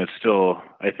 Yeah, I mean, it's still,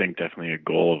 I think, definitely a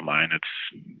goal of mine.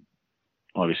 It's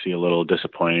obviously a little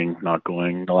disappointing not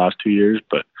going the last 2 years,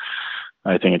 but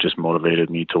I think it just motivated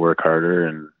me to work harder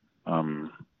and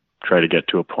try to get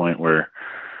to a point where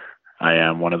I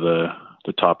am one of the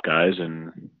top guys,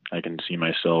 and I can see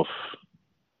myself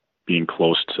being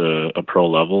close to a pro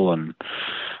level. And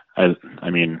I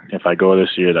mean, if I go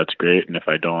this year, that's great. And if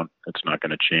I don't, it's not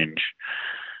going to change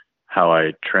how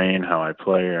I train, how I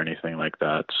play, or anything like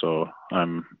that. So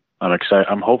I'm excited.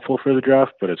 I'm hopeful for the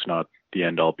draft, but it's not the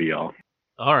end all be all.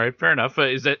 All right, fair enough.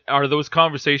 Are those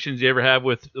conversations you ever have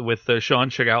with Sean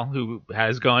Chagall, who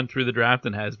has gone through the draft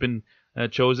and has been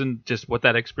chosen, just what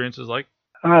that experience is like?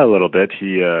 A little bit.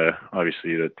 He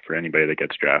obviously, that for anybody that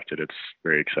gets drafted, it's a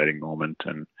very exciting moment,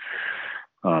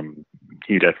 and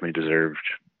he definitely deserved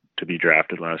to be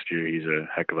drafted last year. He's a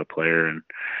heck of a player, and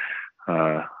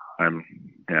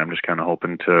I'm just kind of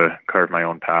hoping to carve my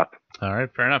own path. All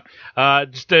right, fair enough.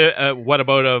 What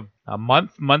about a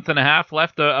month and a half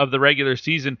left of the regular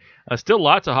season? Still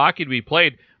lots of hockey to be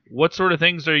played. What sort of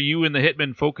things are you and the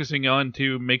Hitmen focusing on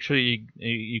to make sure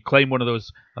you claim one of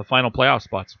those final playoff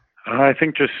spots? I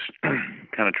think just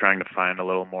kind of trying to find a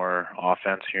little more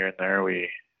offense here and there. We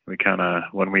kind of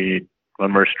when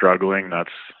we're struggling,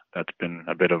 that's been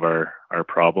a bit of our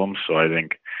problem. So I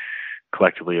think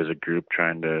collectively as a group,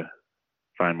 trying to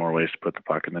find more ways to put the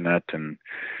puck in the net. And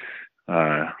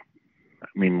I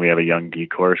mean, we have a young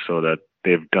D-core, so that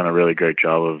they've done a really great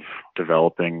job of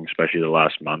developing, especially the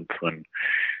last month when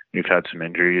we've had some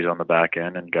injuries on the back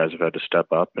end and guys have had to step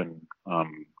up. And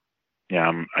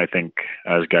I think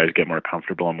as guys get more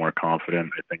comfortable and more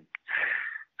confident, I think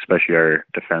especially our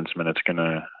defensemen, it's going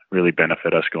to really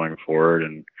benefit us going forward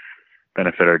and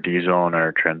benefit our D-zone,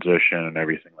 our transition, and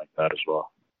everything like that as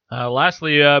well.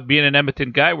 Lastly, being an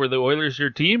Edmonton guy, were the Oilers your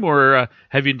team, or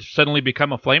have you suddenly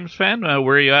become a Flames fan?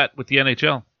 Where are you at with the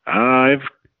NHL? I've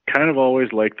kind of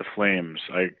always liked the Flames.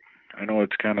 I know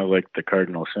it's kind of like the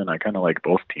cardinal sin. I kind of like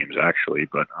both teams, actually.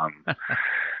 But,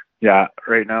 yeah,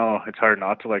 right now it's hard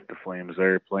not to like the Flames.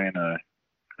 They're playing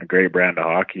a great brand of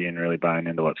hockey and really buying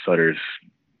into what Sutter's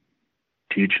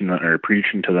teaching or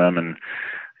preaching to them. And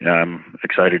yeah, I'm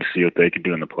excited to see what they can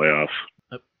do in the playoffs.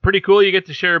 Pretty cool you get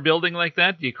to share a building like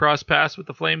that. Do you cross paths with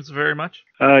the Flames very much?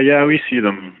 Yeah, we see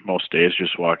them most days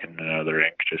just walking out of the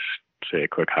rink, just say a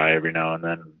quick hi every now and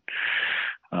then.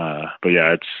 But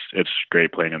yeah, it's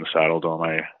great playing in the Saddle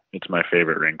Dome. It's my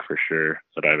favorite rink for sure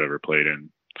that I've ever played in.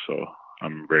 So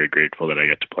I'm very grateful that I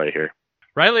get to play here.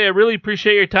 Riley, I really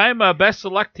appreciate your time. Best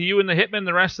of luck to you and the Hitmen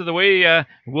the rest of the way.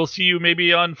 We'll see you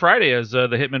maybe on Friday as the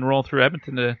Hitmen roll through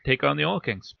Edmonton to take on the Oil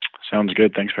Kings. Sounds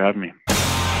good. Thanks for having me.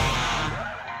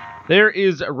 There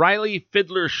is Riley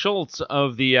Fiddler-Schultz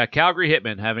of the Calgary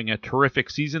Hitmen having a terrific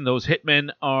season. Those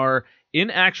Hitmen are in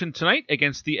action tonight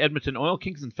against the Edmonton Oil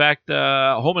Kings. In fact,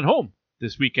 home and home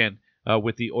this weekend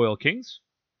with the Oil Kings.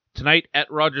 Tonight at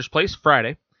Rogers Place,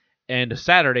 Friday, and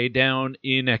Saturday down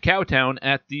in Cowtown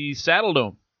at the Saddle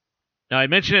Dome. Now, I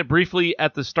mentioned it briefly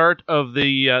at the start of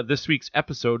the this week's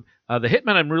episode. The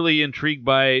Hitmen I'm really intrigued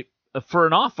by for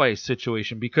an off-ice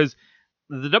situation, because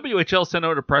the WHL sent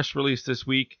out a press release this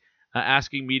week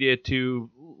asking media to,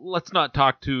 let's not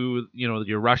talk to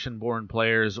your Russian-born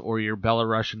players or your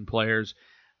Belarusian players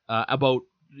about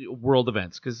world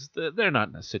events, because they're not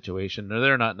in a situation, or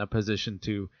they're not in a position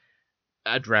to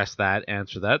address that,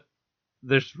 answer that.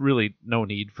 There's really no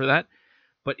need for that.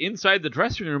 But inside the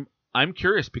dressing room, I'm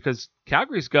curious, because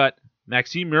Calgary's got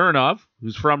Maxim Mironov,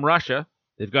 who's from Russia.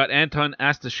 They've got Anton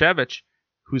Astashevich,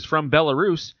 who's from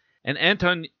Belarus, and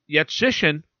Anton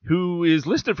Ewanchyshyn, who is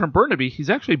listed from Burnaby. He's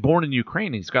actually born in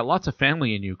Ukraine. He's got lots of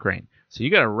family in Ukraine. So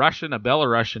you got a Russian, a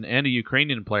Belarusian, and a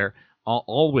Ukrainian player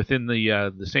all within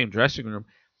the same dressing room.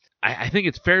 I think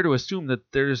it's fair to assume that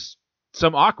there's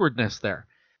some awkwardness there.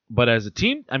 But as a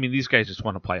team, I mean, these guys just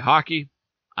want to play hockey.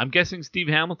 I'm guessing Steve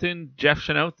Hamilton, Jeff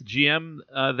Chenault, the GM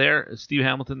there, Steve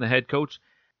Hamilton, the head coach,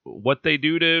 what they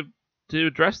do to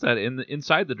address that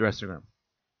inside the dressing room.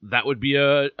 That would be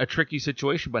a tricky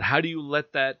situation, but how do you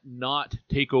let that not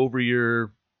take over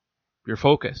your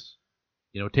focus?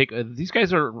 These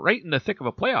guys are right in the thick of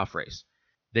a playoff race.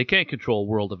 They can't control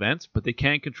world events, but they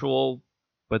can control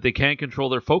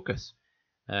their focus.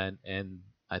 And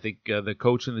I think the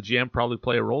coach and the GM probably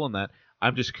play a role in that.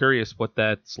 I'm just curious what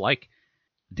that's like.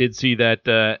 Did see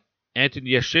that Anton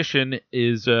Ewanchyshyn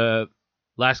is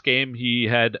last game he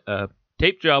had a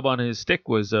tape job on his stick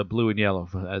was blue and yellow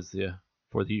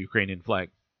for the Ukrainian flag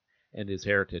and his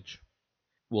heritage.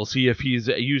 We'll see if he's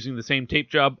using the same tape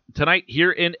job tonight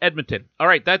here in Edmonton. All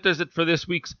right, that does it for this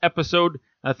week's episode.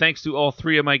 Thanks to all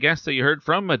three of my guests that you heard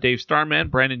from, Dave Starman,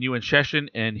 Brandon Ewanchyshyn,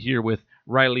 and here with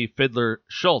Riley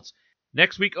Fiddler-Schultz.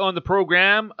 Next week on the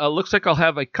program, looks like I'll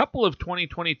have a couple of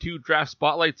 2022 draft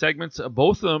spotlight segments,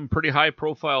 both of them pretty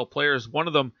high-profile players. One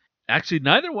of them, actually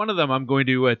neither one of them I'm going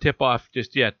to tip off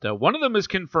just yet. One of them is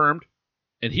confirmed,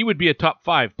 and he would be a top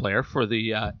 5 player for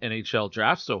the NHL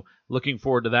draft, so looking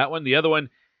forward to that one. The other one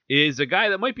is a guy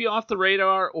that might be off the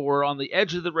radar or on the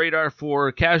edge of the radar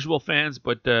for casual fans,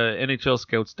 but NHL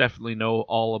scouts definitely know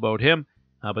all about him.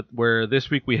 But where this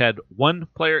week we had one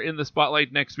player in the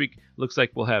spotlight, next week looks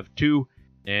like we'll have 2.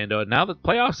 And now that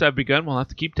playoffs have begun, we'll have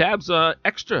to keep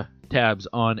extra tabs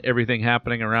on everything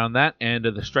happening around that and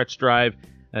the stretch drive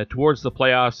towards the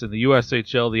playoffs in the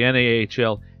USHL, the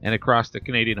NAHL, and across the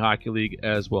Canadian Hockey League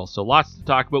as well. So lots to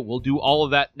talk about. We'll do all of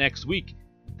that next week.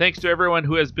 Thanks to everyone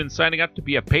who has been signing up to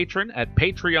be a patron at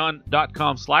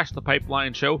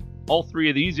patreon.com/thepipelineshow. All 3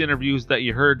 of these interviews that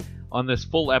you heard on this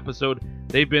full episode,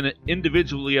 they've been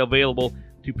individually available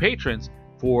to patrons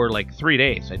for like 3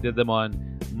 days. I did them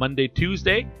on Monday,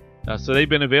 Tuesday, so they've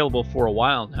been available for a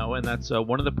while now, and that's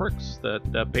one of the perks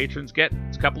that patrons get.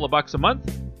 It's a couple of bucks a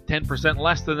month, 10%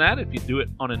 less than that if you do it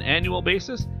on an annual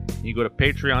basis. You go to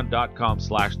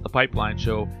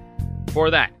patreon.com/thepipelineshow for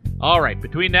that. All right,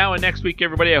 between now and next week,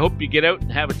 everybody, I hope you get out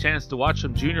and have a chance to watch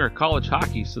some junior college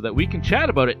hockey so that we can chat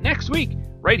about it next week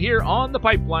right here on The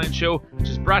Pipeline Show, which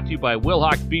is brought to you by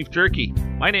Wilhauk Beef Jerky.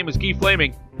 My name is Guy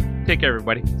Flaming. Take care,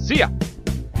 everybody. See ya.